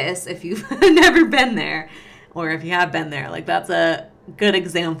Vegas, if you've never been there, or if you have been there, like that's a good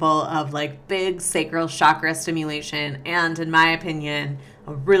example of like big sacral chakra stimulation, and in my opinion,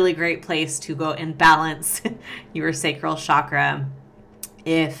 a really great place to go and balance your sacral chakra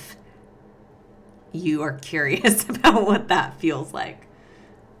if you are curious about what that feels like.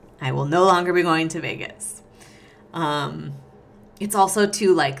 I will no longer be going to Vegas. It's also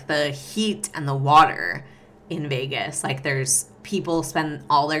too like the heat and the water in Vegas. Like there's people spend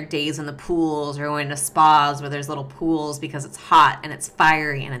all their days in the pools or going to spas where there's little pools because it's hot and it's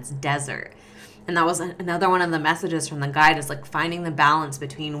fiery and it's desert. And that was another one of the messages from the guide, is like finding the balance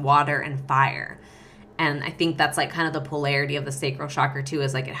between water and fire. And I think that's like kind of the polarity of the sacral chakra too,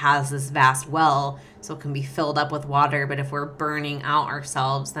 is like it has this vast well, so it can be filled up with water. But if we're burning out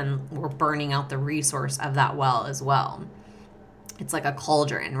ourselves, then we're burning out the resource of that well as well. It's like a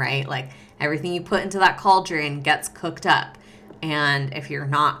cauldron, right? Like everything you put into that cauldron gets cooked up. And if you're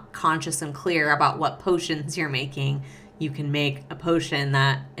not conscious and clear about what potions you're making, you can make a potion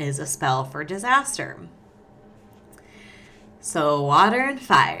that is a spell for disaster. So water and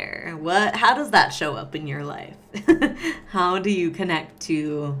fire, how does that show up in your life? How do you connect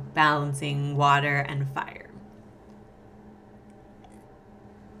to balancing water and fire?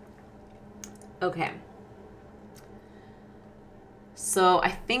 Okay. So I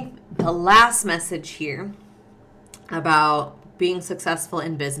think the last message here about being successful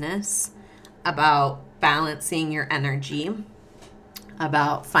in business, about balancing your energy,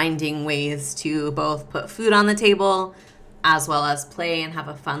 about finding ways to both put food on the table as well as play and have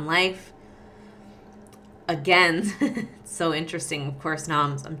a fun life. Again, it's so interesting. Of course, now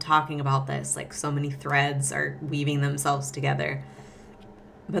I'm talking about this, like so many threads are weaving themselves together.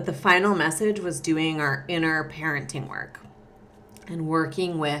 But the final message was doing our inner parenting work and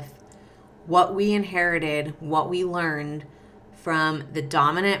working with what we inherited, what we learned from the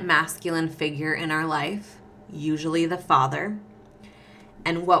dominant masculine figure in our life, usually the father,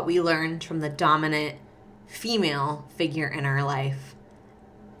 and what we learned from the dominant female figure in our life,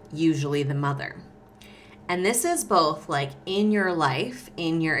 usually the mother. And this is both like in your life,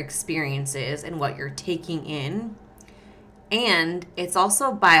 in your experiences, and what you're taking in, and it's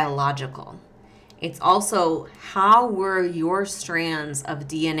also biological. It's also how were your strands of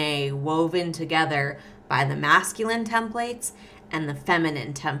DNA woven together by the masculine templates and the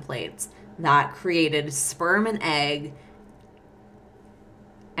feminine templates that created sperm and egg,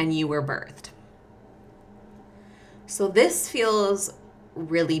 and you were birthed. So this feels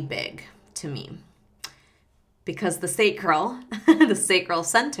really big to me because the sacral, the sacral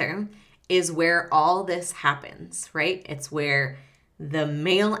center, is where all this happens, right? It's where the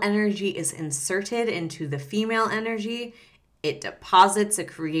male energy is inserted into the female energy. It deposits a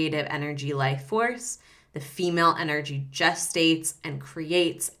creative energy life force. The female energy gestates and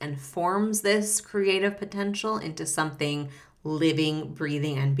creates and forms this creative potential into something living,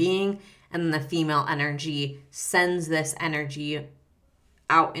 breathing, and being. And the female energy sends this energy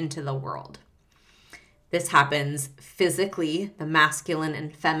out into the world. This happens physically. The masculine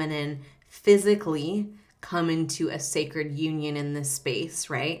and feminine physically come into a sacred union in this space,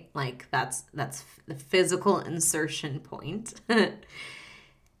 right? Like that's the physical insertion point.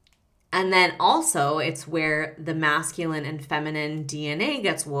 And then also it's where the masculine and feminine DNA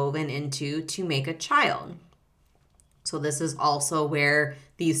gets woven into to make a child. So this is also where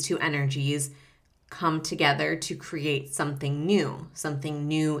these two energies come together to create something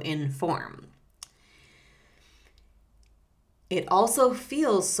new in form. It also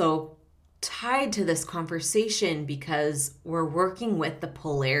feels so tied to this conversation because we're working with the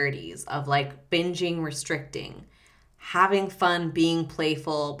polarities of like binging, restricting, having fun, being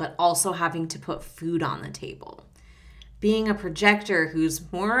playful, but also having to put food on the table. Being a projector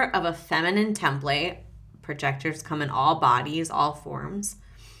who's more of a feminine template. Projectors come in all bodies, all forms.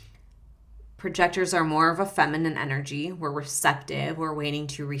 Projectors are more of a feminine energy. We're receptive. We're waiting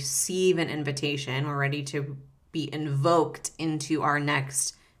to receive an invitation. We're ready to be invoked into our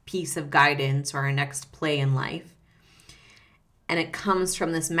next piece of guidance or our next play in life. And it comes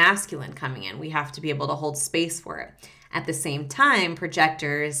from this masculine coming in. We have to be able to hold space for it. At the same time,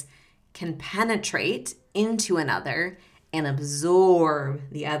 projectors can penetrate into another and absorb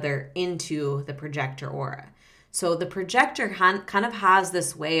the other into the projector aura. So the projector kind of has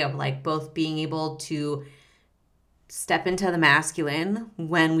this way of like both being able to step into the masculine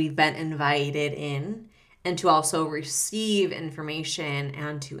when we've been invited in, and to also receive information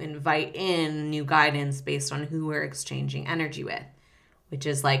and to invite in new guidance based on who we're exchanging energy with, which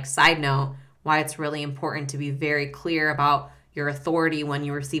is like, side note, why it's really important to be very clear about your authority when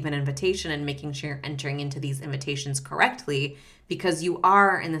you receive an invitation and making sure you're entering into these invitations correctly, because you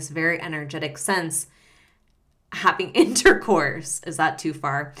are, in this very energetic sense, having intercourse. Is that too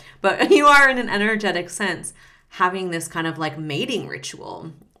far? But you are, in an energetic sense, having this kind of like mating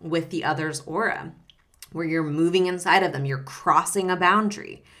ritual with the other's aura, where you're moving inside of them, you're crossing a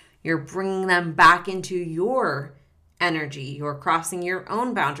boundary, you're bringing them back into your energy, you're crossing your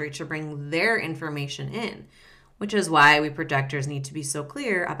own boundary to bring their information in, which is why we projectors need to be so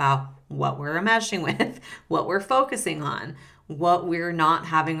clear about what we're meshing with, what we're focusing on, what we're not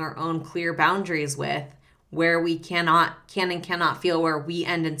having our own clear boundaries with, where we can and cannot feel where we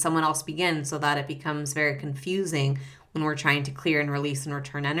end and someone else begins, so that it becomes very confusing when we're trying to clear and release and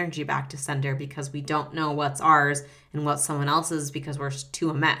return energy back to sender, because we don't know what's ours and what's someone else's, because we're too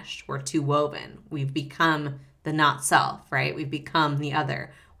enmeshed, we're too woven. We've become the not self, right? We've become the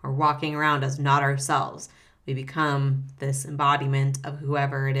other. We're walking around as not ourselves. We become this embodiment of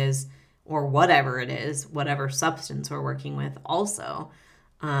whoever it is or whatever it is, whatever substance we're working with also,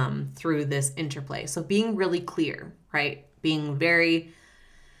 through this interplay. So being really clear, right? Being very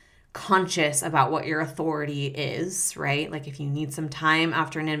conscious about what your authority is, right? Like if you need some time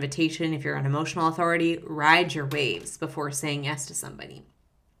after an invitation, if you're an emotional authority, ride your waves before saying yes to somebody.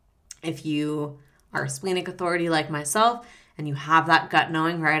 If you are a splenic authority like myself and you have that gut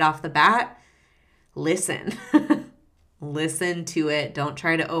knowing right off the bat, listen. Listen to it. Don't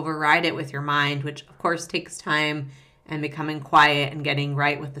try to override it with your mind, which of course takes time and becoming quiet and getting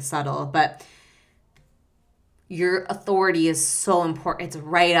right with the subtle. But your authority is so important. It's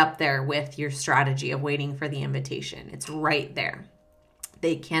right up there with your strategy of waiting for the invitation. It's right there.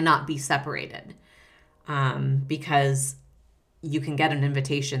 They cannot be separated, because you can get an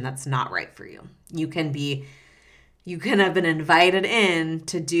invitation that's not right for you. You can have been invited in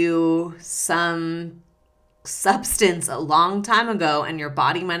to do some substance a long time ago, and your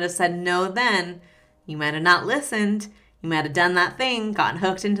body might have said no then. You might have not listened. You might have done that thing, gotten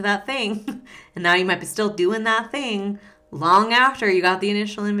hooked into that thing, and now you might be still doing that thing long after you got the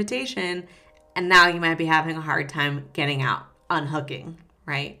initial invitation, and now you might be having a hard time getting out, unhooking,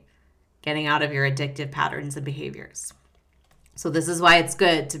 right? Getting out of your addictive patterns and behaviors. So this is why it's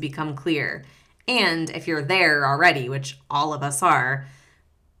good to become clear. And if you're there already, which all of us are,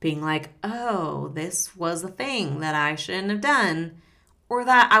 being like, oh, this was a thing that I shouldn't have done, or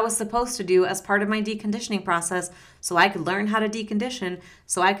that I was supposed to do as part of my deconditioning process, so I could learn how to decondition,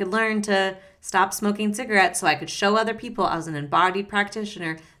 so I could learn to stop smoking cigarettes, so I could show other people as an embodied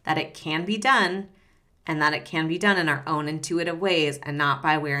practitioner that it can be done, and that it can be done in our own intuitive ways and not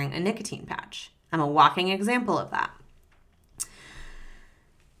by wearing a nicotine patch. I'm a walking example of that.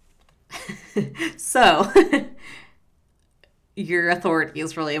 So, your authority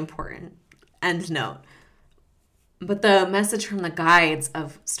is really important. End note. But the message from the guides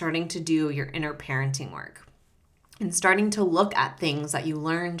of starting to do your inner parenting work and starting to look at things that you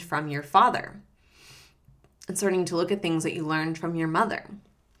learned from your father and starting to look at things that you learned from your mother.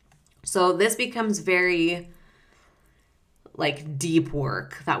 So this becomes very like deep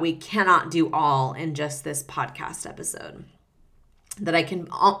work that we cannot do all in just this podcast episode. That I can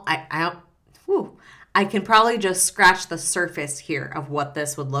probably just scratch the surface here of what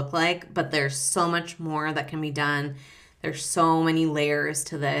this would look like, but there's so much more that can be done. There's so many layers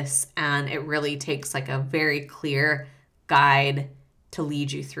to this, and it really takes like a very clear guide to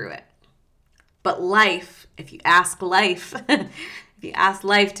lead you through it. But life, if you ask life,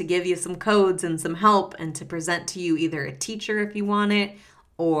 to give you some codes and some help and to present to you either a teacher if you want it,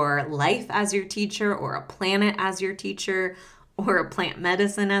 or life as your teacher, or a planet as your teacher, or a plant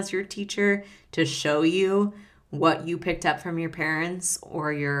medicine as your teacher to show you what you picked up from your parents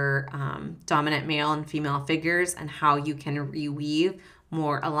or your dominant male and female figures and how you can reweave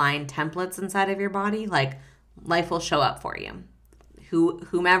more aligned templates inside of your body, like life will show up for you.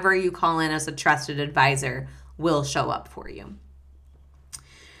 Whomever you call in as a trusted advisor will show up for you.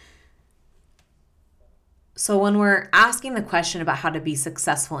 So when we're asking the question about how to be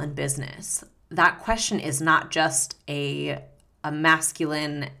successful in business, that question is not just a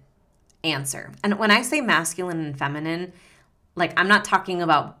masculine answer. And when I say masculine and feminine, like I'm not talking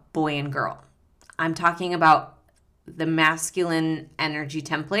about boy and girl. I'm talking about the masculine energy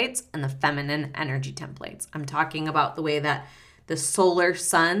templates and the feminine energy templates. I'm talking about the way that the solar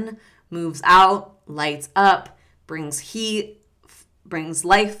sun moves out, lights up, brings heat, brings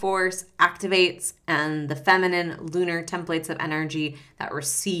life force, activates, and the feminine lunar templates of energy that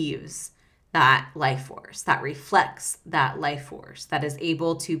receives, that life force, that reflects that life force, that is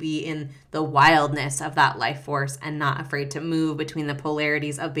able to be in the wildness of that life force and not afraid to move between the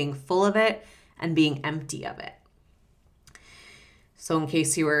polarities of being full of it and being empty of it. So in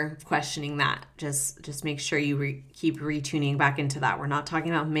case you were questioning that, just make sure you keep retuning back into that. We're not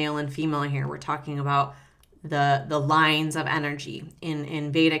talking about male and female here. We're talking about the lines of energy.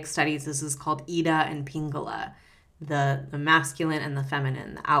 In Vedic studies, this is called Ida and Pingala, the masculine and the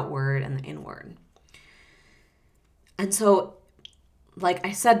feminine, the outward and the inward. And so, like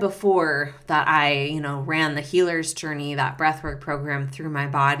I said before, that I, ran the healer's journey, that breathwork program through my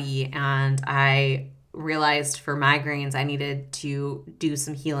body, and I realized for migraines I needed to do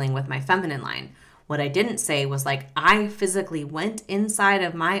some healing with my feminine line. What I didn't say was I physically went inside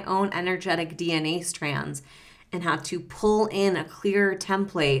of my own energetic DNA strands and had to pull in a clear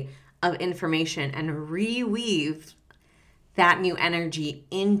template of information and reweave that new energy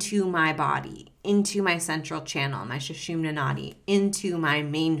into my body, into my central channel, my Sushumna Nadi, into my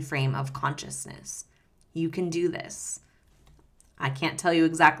mainframe of consciousness. You can do this. I can't tell you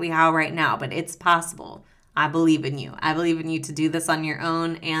exactly how right now, but it's possible. I believe in you. I believe in you to do this on your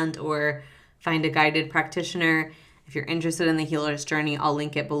own and or find a guided practitioner. If you're interested in the healer's journey, I'll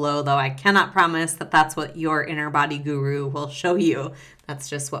link it below, though I cannot promise that that's what your inner body guru will show you. That's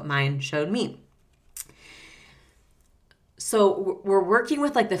just what mine showed me. So we're working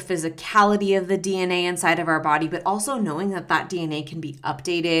with the physicality of the DNA inside of our body, but also knowing that DNA can be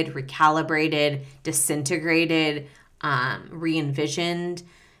updated, recalibrated, disintegrated, re-envisioned.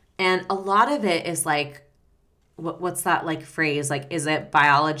 And a lot of it is what's that phrase? Is it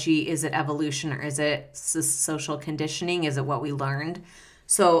biology? Is it evolution? Or is it social conditioning? Is it what we learned?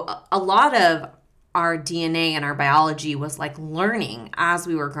 So a lot of our DNA and our biology was learning as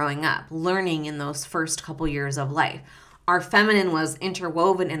we were growing up, learning in those first couple years of life. Our feminine was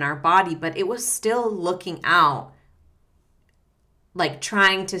interwoven in our body, but it was still looking out,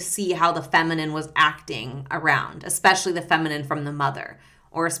 trying to see how the feminine was acting around, especially the feminine from the mother,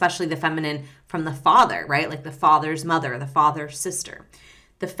 or especially the feminine from the father, right? The father's mother, the father's sister.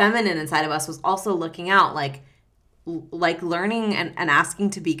 The feminine inside of us was also looking out, learning and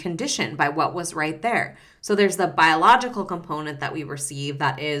asking to be conditioned by what was right there. So there's the biological component that we receive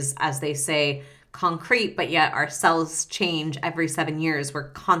that is, as they say, concrete, but yet our cells change every 7 years. We're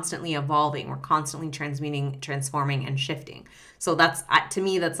constantly evolving. We're constantly transmuting, transforming, and shifting. So that's, to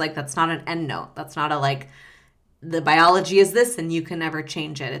me, that's not an end note. That's not a the biology is this and you can never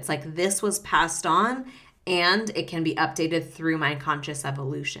change it. It's this was passed on and it can be updated through my conscious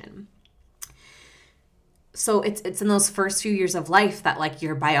evolution. So it's in those first few years of life that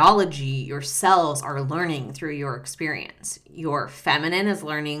your biology, your cells are learning through your experience. Your feminine is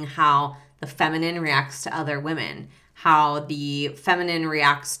learning how the feminine reacts to other women, how the feminine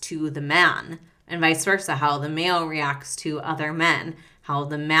reacts to the man, and vice versa, how the male reacts to other men, how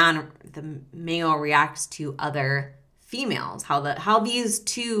the male reacts to other females, how these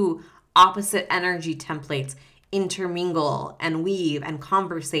two opposite energy templates intermingle and weave and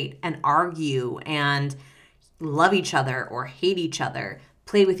conversate and argue and love each other or hate each other,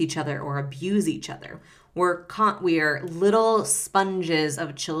 play with each other or abuse each other. We are little sponges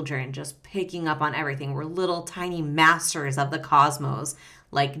of children just picking up on everything. We're little tiny masters of the cosmos,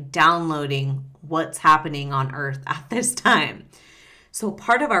 downloading what's happening on Earth at this time. So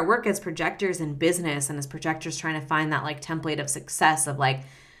part of our work as projectors in business and as projectors trying to find that template of success of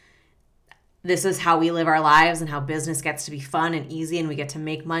this is how we live our lives and how business gets to be fun and easy and we get to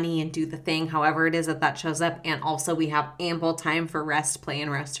make money and do the thing however it is that shows up. And also we have ample time for rest, play,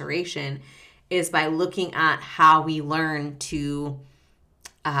 and restoration is by looking at how we learn to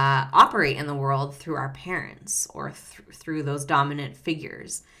operate in the world through our parents or through those dominant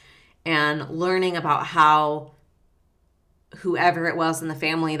figures, and learning about how whoever it was in the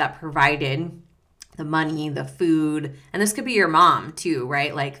family that provided the money, the food, and this could be your mom too,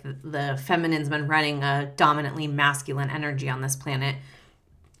 right? The feminine's been running a dominantly masculine energy on this planet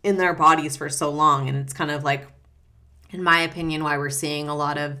in their bodies for so long. And it's kind of in my opinion, why we're seeing a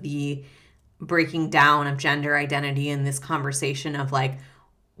lot of the breaking down of gender identity in this conversation of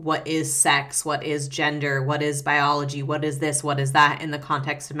what is sex, what is gender, what is biology, what is this, what is that in the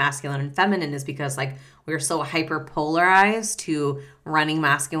context of masculine and feminine is because we're so hyper polarized to running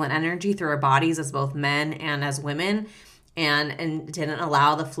masculine energy through our bodies as both men and as women, and didn't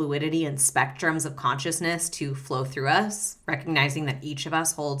allow the fluidity and spectrums of consciousness to flow through us, recognizing that each of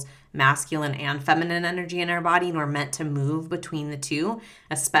us holds masculine and feminine energy in our body, and we're meant to move between the two,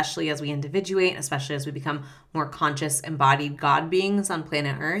 especially as we individuate, especially as we become more conscious, embodied God beings on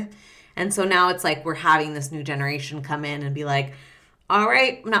planet Earth. And so now it's we're having this new generation come in and be all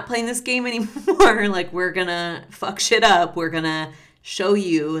right, I'm not playing this game anymore. Like, we're gonna fuck shit up. We're gonna show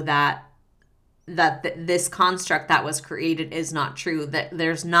you that this construct that was created is not true, that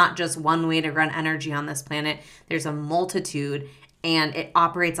there's not just one way to run energy on this planet. There's a multitude, and it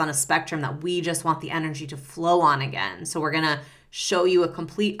operates on a spectrum that we just want the energy to flow on again. So we're going to show you a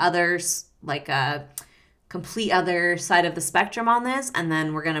complete other side of the spectrum on this, and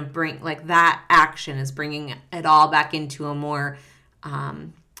then we're going to bring, like, that action is bringing it all back into a more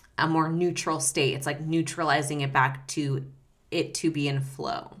neutral state. It's like neutralizing it back to it to be in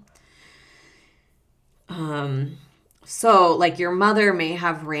flow. So like your mother may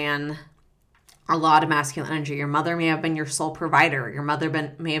have ran a lot of masculine energy. Your mother may have been your sole provider. Your mother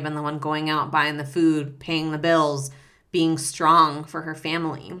may have been the one going out, buying the food, paying the bills, being strong for her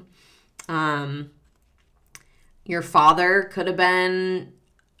family. Your father could have been,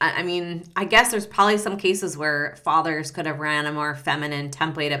 I guess there's probably some cases where fathers could have ran a more feminine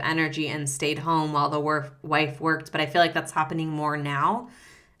template of energy and stayed home while the wife worked, but I feel like that's happening more now.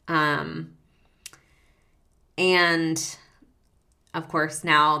 And of course,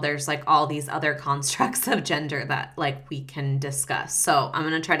 now there's like all these other constructs of gender that like we can discuss. So I'm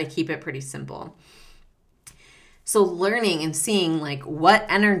going to try to keep it pretty simple. So learning and seeing like what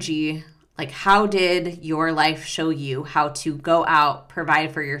energy, like how did your life show you how to go out,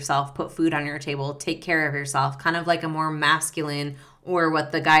 provide for yourself, put food on your table, take care of yourself, kind of like a more masculine, or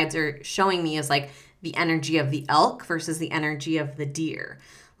what the guides are showing me is like the energy of the elk versus the energy of the deer.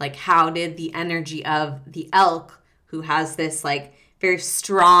 Like, how did the energy of the elk, who has this, like, very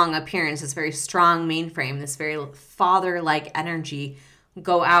strong appearance, this very strong mainframe, this very father-like energy,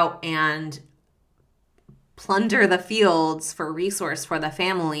 go out and plunder the fields for resource for the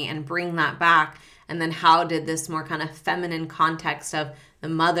family and bring that back? And then how did this more kind of feminine context of the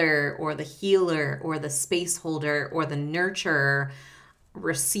mother or the healer or the space holder or the nurturer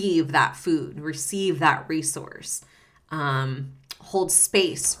receive that food, receive that resource? Hold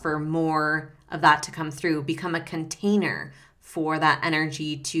space for more of that to come through, become a container for that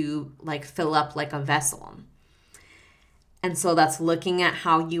energy to like fill up like a vessel. And so that's looking at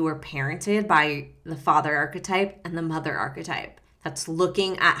how you were parented by the father archetype and the mother archetype. That's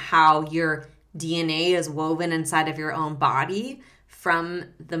looking at how your DNA is woven inside of your own body from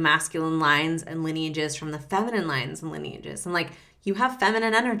the masculine lines and lineages, from the feminine lines and lineages. And like, you have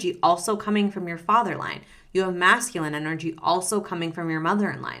feminine energy also coming from your father line. You have masculine energy also coming from your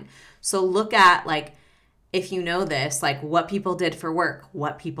mother line. So look at, like, if you know this, like what people did for work,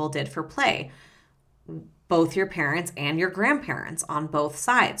 what people did for play. Both your parents and your grandparents on both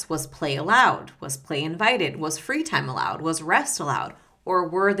sides. Was play allowed? Was play invited? Was free time allowed? Was rest allowed? Or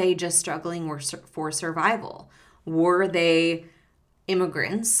were they just struggling for survival? Were they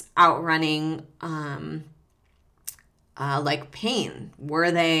immigrants outrunning like pain?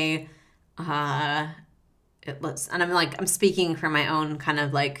 Were they and I'm speaking from my own kind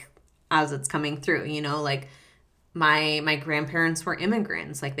of like as it's coming through, you know, like my grandparents were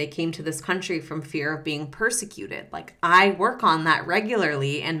immigrants. Like they came to this country from fear of being persecuted. Like I work on that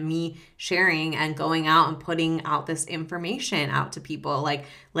regularly, and me sharing and going out and putting out this information out to people, like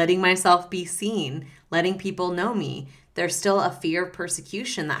letting myself be seen, letting people know me. There's still a fear of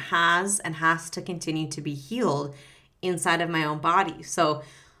persecution that has to continue to be healed inside of my own body. So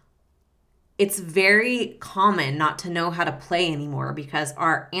it's very common not to know how to play anymore because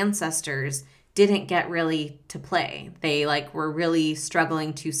our ancestors didn't get really to play. They like were really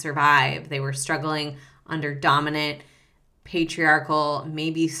struggling to survive. They were struggling under dominant, patriarchal,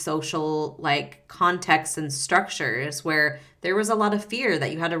 maybe social like contexts and structures where there was a lot of fear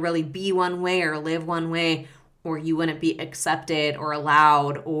that you had to really be one way or live one way, or you wouldn't be accepted or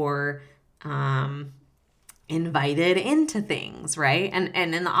allowed or invited into things, right? And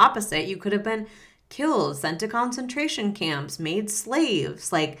in the opposite, you could have been killed, sent to concentration camps, made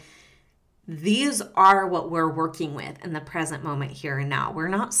slaves. Like these are what we're working with in the present moment, here and now. We're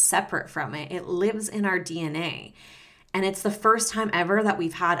not separate from it. It lives in our DNA. And it's the first time ever that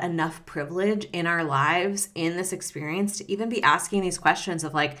we've had enough privilege in our lives in this experience to even be asking these questions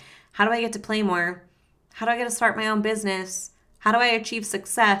of like, how do I get to play more? How do I get to start my own business? How do I achieve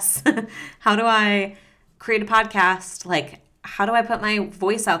success? How do I create a podcast? Like, how do I put my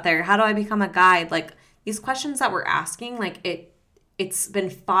voice out there? How do I become a guide? Like these questions that we're asking, like it's been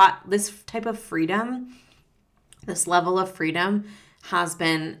fought, this type of freedom, this level of freedom has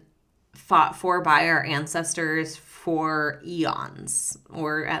been fought for by our ancestors for eons,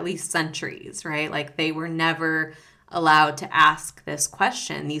 or at least centuries, right? Like they were never allowed to ask this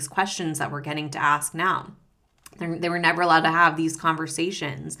question, these questions that we're getting to ask now. They were never allowed to have these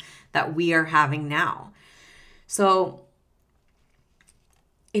conversations that we are having now. So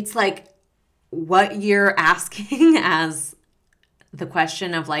it's like what you're asking as the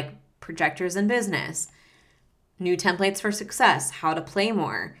question of like projectors in business, new templates for success, how to play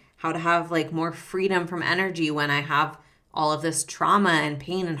more, how to have like more freedom from energy when I have all of this trauma and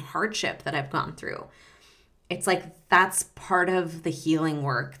pain and hardship that I've gone through. It's like that's part of the healing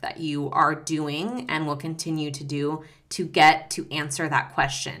work that you are doing and will continue to do to get to answer that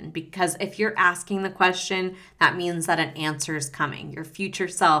question. Because if you're asking the question, that means that an answer is coming. Your future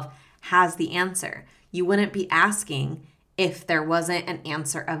self has the answer. You wouldn't be asking if there wasn't an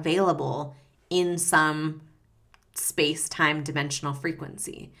answer available in some space-time dimensional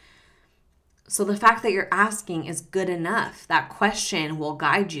frequency. So the fact that you're asking is good enough. That question will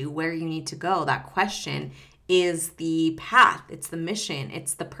guide you where you need to go. That question is the path, it's the mission,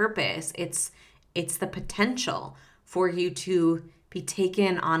 it's the purpose, it's the potential for you to be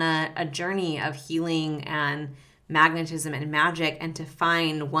taken on a journey of healing and magnetism and magic, and to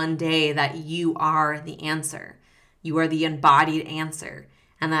find one day that you are the answer. You are the embodied answer.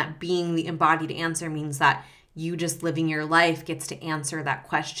 And that being the embodied answer means that you just living your life gets to answer that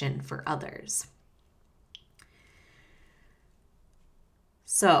question for others.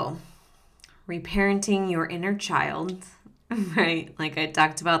 So, reparenting your inner child, right? Like I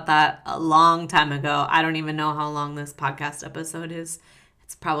talked about that a long time ago. I don't even know how long this podcast episode is.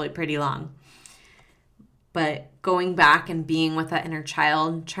 It's probably pretty long. But going back and being with that inner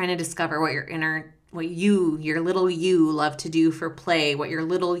child, trying to discover what your little you love to do for play, what your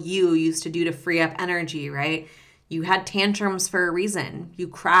little you used to do to free up energy, right? You had tantrums for a reason. You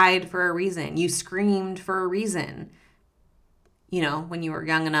cried for a reason. You screamed for a reason. You know, when you were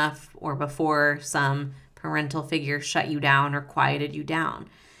young enough or before some parental figure shut you down or quieted you down.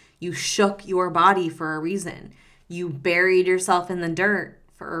 You shook your body for a reason. You buried yourself in the dirt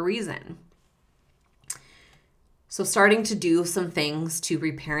for a reason. So starting to do some things to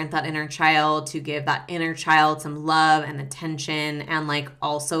reparent that inner child, to give that inner child some love and attention and like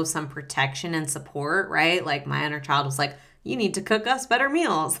also some protection and support, right? Like my inner child was like, you need to cook us better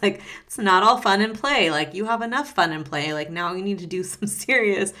meals. Like it's not all fun and play. Like you have enough fun and play. Like now you need to do some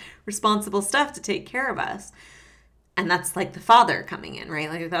serious responsible stuff to take care of us. And that's like the father coming in, right?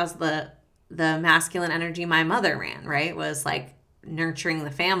 Like that was the masculine energy my mother ran, right? Was like nurturing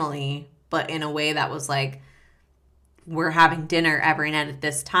the family, but in a way that was like, we're having dinner every night at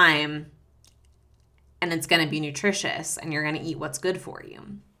this time and it's going to be nutritious and you're going to eat what's good for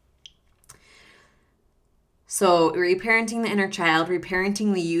you. So reparenting the inner child,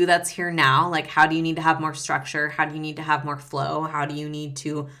 reparenting the you that's here now, like how do you need to have more structure? How do you need to have more flow? How do you need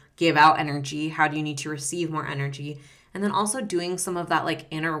to give out energy? How do you need to receive more energy? And then also doing some of that like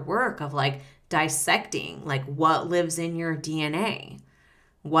inner work of like dissecting, like what lives in your DNA?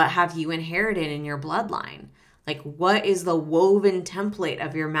 What have you inherited in your bloodline? Like what is the woven template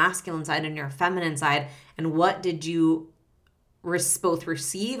of your masculine side and your feminine side? And what did you both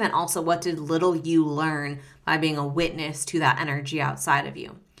receive and also what did little you learn by being a witness to that energy outside of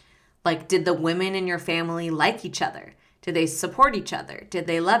you? Like did the women in your family like each other? Did they support each other? Did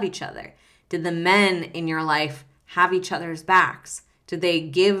they love each other? Did the men in your life have each other's backs? Did they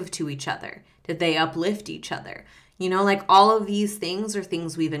give to each other? Did they uplift each other? You know, like all of these things are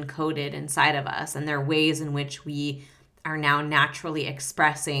things we've encoded inside of us, and they're ways in which we are now naturally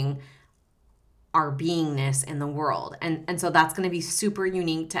expressing our beingness in the world. And so that's going to be super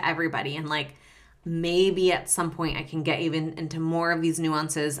unique to everybody. And like maybe at some point I can get even into more of these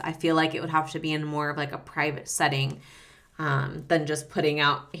nuances. I feel like it would have to be in more of like a private setting than just putting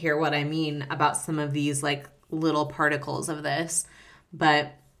out here what I mean about some of these like little particles of this.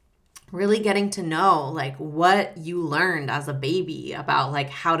 But really getting to know like what you learned as a baby about like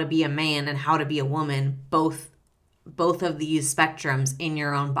how to be a man and how to be a woman, both of these spectrums in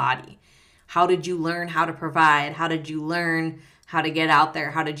your own body. How did you learn how to provide? How did you learn how to get out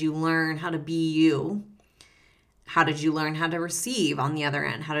there? How did you learn how to be you? How did you learn how to receive on the other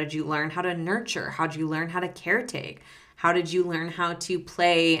end? How did you learn how to nurture? How did you learn how to caretake? How did you learn how to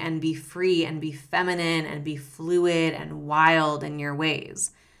play and be free and be feminine and be fluid and wild in your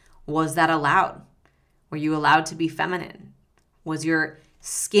ways? Was that allowed? Were you allowed to be feminine? Was your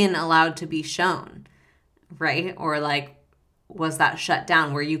skin allowed to be shown? Right? Or like, was that shut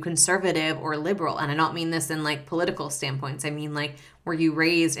down? Were you conservative or liberal? And I don't mean this in like political standpoints. I mean like, were you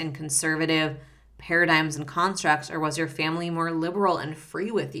raised in conservative paradigms and constructs, or was your family more liberal and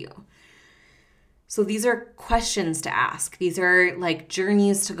free with you? So these are questions to ask. These are like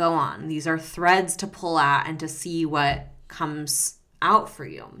journeys to go on. These are threads to pull at and to see what comes out for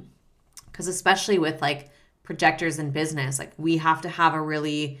you. Because especially with like projectors in business, like we have to have a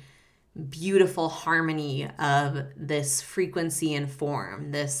really beautiful harmony of this frequency and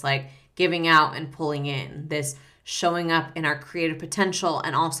form, this like giving out and pulling in, this showing up in our creative potential,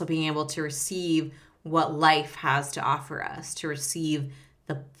 and also being able to receive what life has to offer us, to receive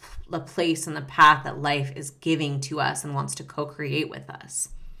the place and the path that life is giving to us and wants to co-create with us.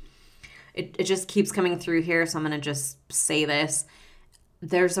 It just keeps coming through here, so I'm going to just say this.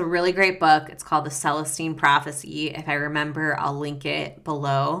 There's a really great book. It's called The Celestine Prophecy. If I remember, I'll link it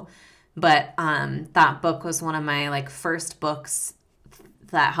below. But that book was one of my like first books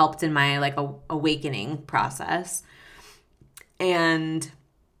that helped in my like awakening process. And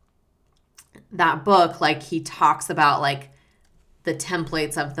that book, like, he talks about like the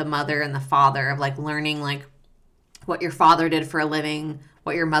templates of the mother and the father, of like learning like what your father did for a living,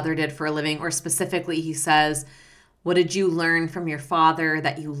 what your mother did for a living, or specifically he says, what did you learn from your father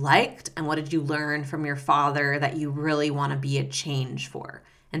that you liked, and what did you learn from your father that you really want to be a change for?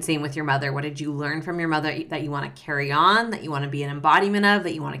 And same with your mother. What did you learn from your mother that you want to carry on, that you want to be an embodiment of,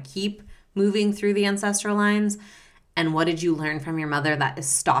 that you want to keep moving through the ancestral lines? And what did you learn from your mother that is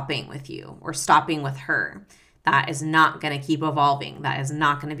stopping with you or stopping with her, that is not going to keep evolving, that is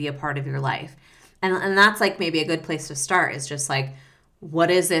not going to be a part of your life? And that's like maybe a good place to start, is just like, what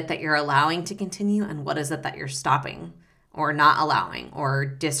is it that you're allowing to continue, and what is it that you're stopping or not allowing or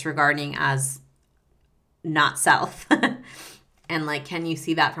disregarding as not self? And like, can you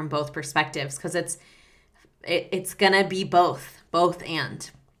see that from both perspectives? Because it's going to be both and.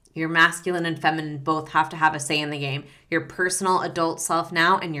 Your masculine and feminine both have to have a say in the game. Your personal adult self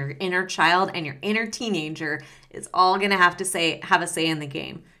now and your inner child and your inner teenager is all going to have a say in the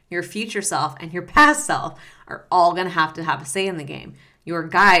game. Your future self and your past self are all going to have a say in the game. Your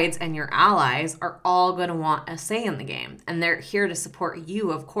guides and your allies are all going to want a say in the game. And they're here to support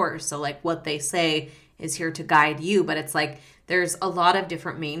you, of course. So like what they say is here to guide you. But it's like there's a lot of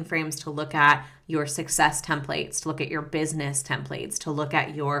different mainframes to look at: your success templates, to look at your business templates, to look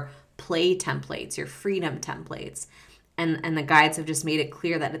at your play templates, your freedom templates. And the guides have just made it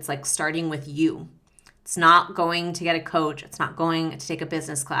clear that it's like starting with you. It's not going to get a coach. It's not going to take a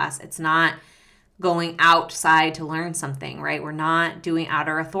business class. It's not going outside to learn something, right? We're not doing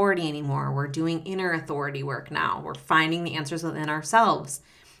outer authority anymore. We're doing inner authority work now. We're finding the answers within ourselves.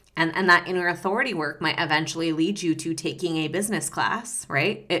 And that inner authority work might eventually lead you to taking a business class,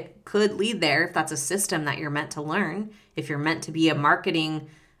 right? It could lead there if that's a system that you're meant to learn. If you're meant to be a marketing,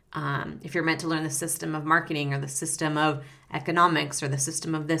 if you're meant to learn the system of marketing or the system of economics or the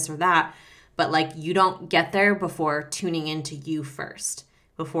system of this or that. But like, you don't get there before tuning into you first,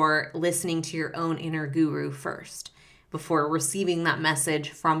 before listening to your own inner guru first, before receiving that message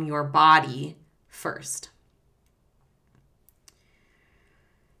from your body first.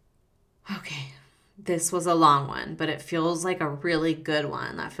 Okay, this was a long one, but it feels like a really good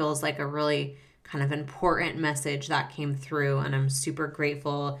one. That feels like a really kind of important message that came through, and I'm super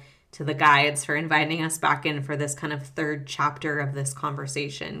grateful to the guides for inviting us back in for this kind of third chapter of this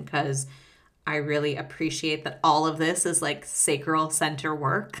conversation, because I really appreciate that all of this is like sacral center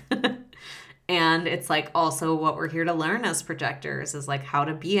work. And it's like also what we're here to learn as projectors is like how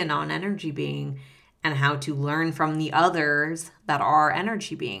to be a non-energy being, and how to learn from the others that are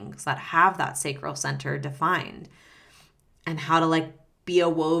energy beings that have that sacral center defined, and how to like be a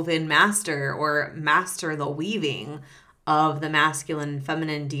woven master or master the weaving of the masculine and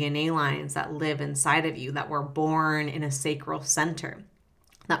feminine DNA lines that live inside of you, that were born in a sacral center,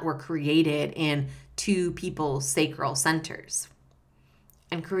 that were created in two people's sacral centers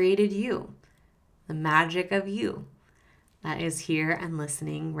and created you, the magic of you that is here and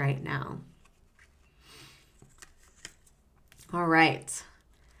listening right now. All right.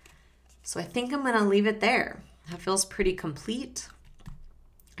 So I think I'm going to leave it there. That feels pretty complete.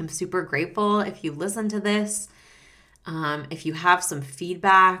 I'm super grateful if you listen to this. If you have some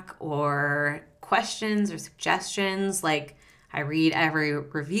feedback or questions or suggestions, like I read every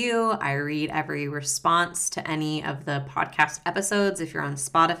review, I read every response to any of the podcast episodes. If you're on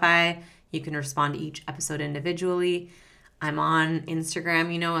Spotify, you can respond to each episode individually. I'm on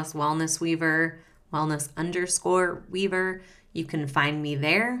Instagram, as Wellness Weaver, wellness_Weaver. You can find me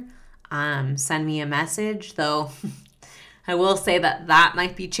there. Send me a message, though I will say that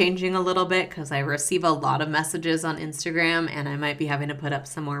might be changing a little bit because I receive a lot of messages on Instagram, and I might be having to put up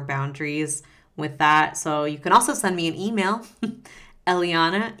some more boundaries with that. So you can also send me an email,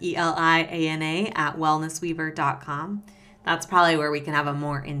 Eliana, Eliana, at wellnessweaver.com. That's probably where we can have a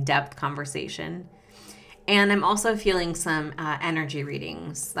more in-depth conversation. And I'm also feeling some energy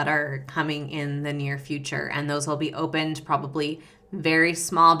readings that are coming in the near future, and those will be opened probably very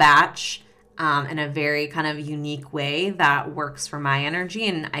small batch in a very kind of unique way that works for my energy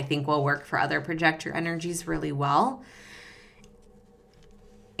and I think will work for other projector energies really well.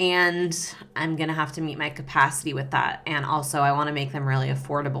 And I'm going to have to meet my capacity with that. And also, I want to make them really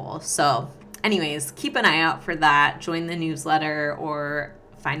affordable. So, anyways, keep an eye out for that. Join the newsletter or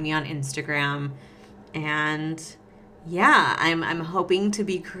find me on Instagram. And yeah, I'm hoping to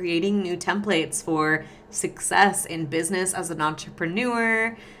be creating new templates for success in business as an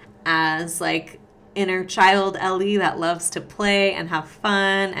entrepreneur, as like inner child Ellie that loves to play and have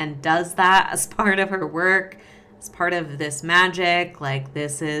fun and does that as part of her work, as part of this magic. Like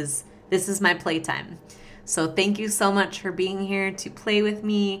this is my playtime. So thank you so much for being here to play with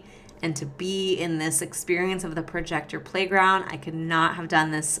me and to be in this experience of the projector playground. I could not have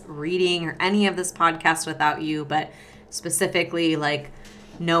done this reading or any of this podcast without you, but specifically like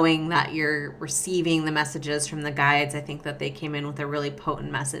knowing that you're receiving the messages from the guides, I think that they came in with a really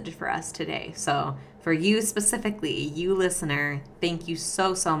potent message for us today. So for you specifically, you listener, thank you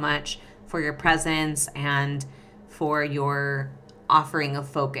so, so much for your presence and for your offering of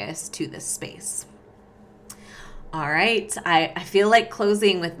focus to this space. All right. I feel like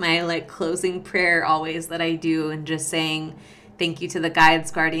closing with my like closing prayer always that I do, and just saying thank you to the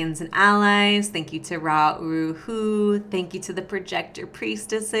guides, guardians, and allies. Thank you to Ra Uru Hu. Thank you to the projector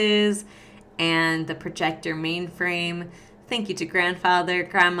priestesses and the projector mainframe. Thank you to grandfather,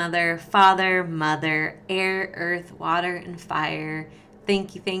 grandmother, father, mother, air, earth, water, and fire.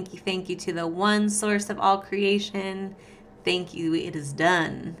 Thank you, thank you, thank you to the one source of all creation. Thank you. It is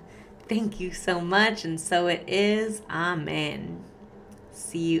done. Thank you so much, and so it is. Amen.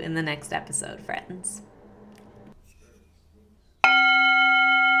 See you in the next episode, friends.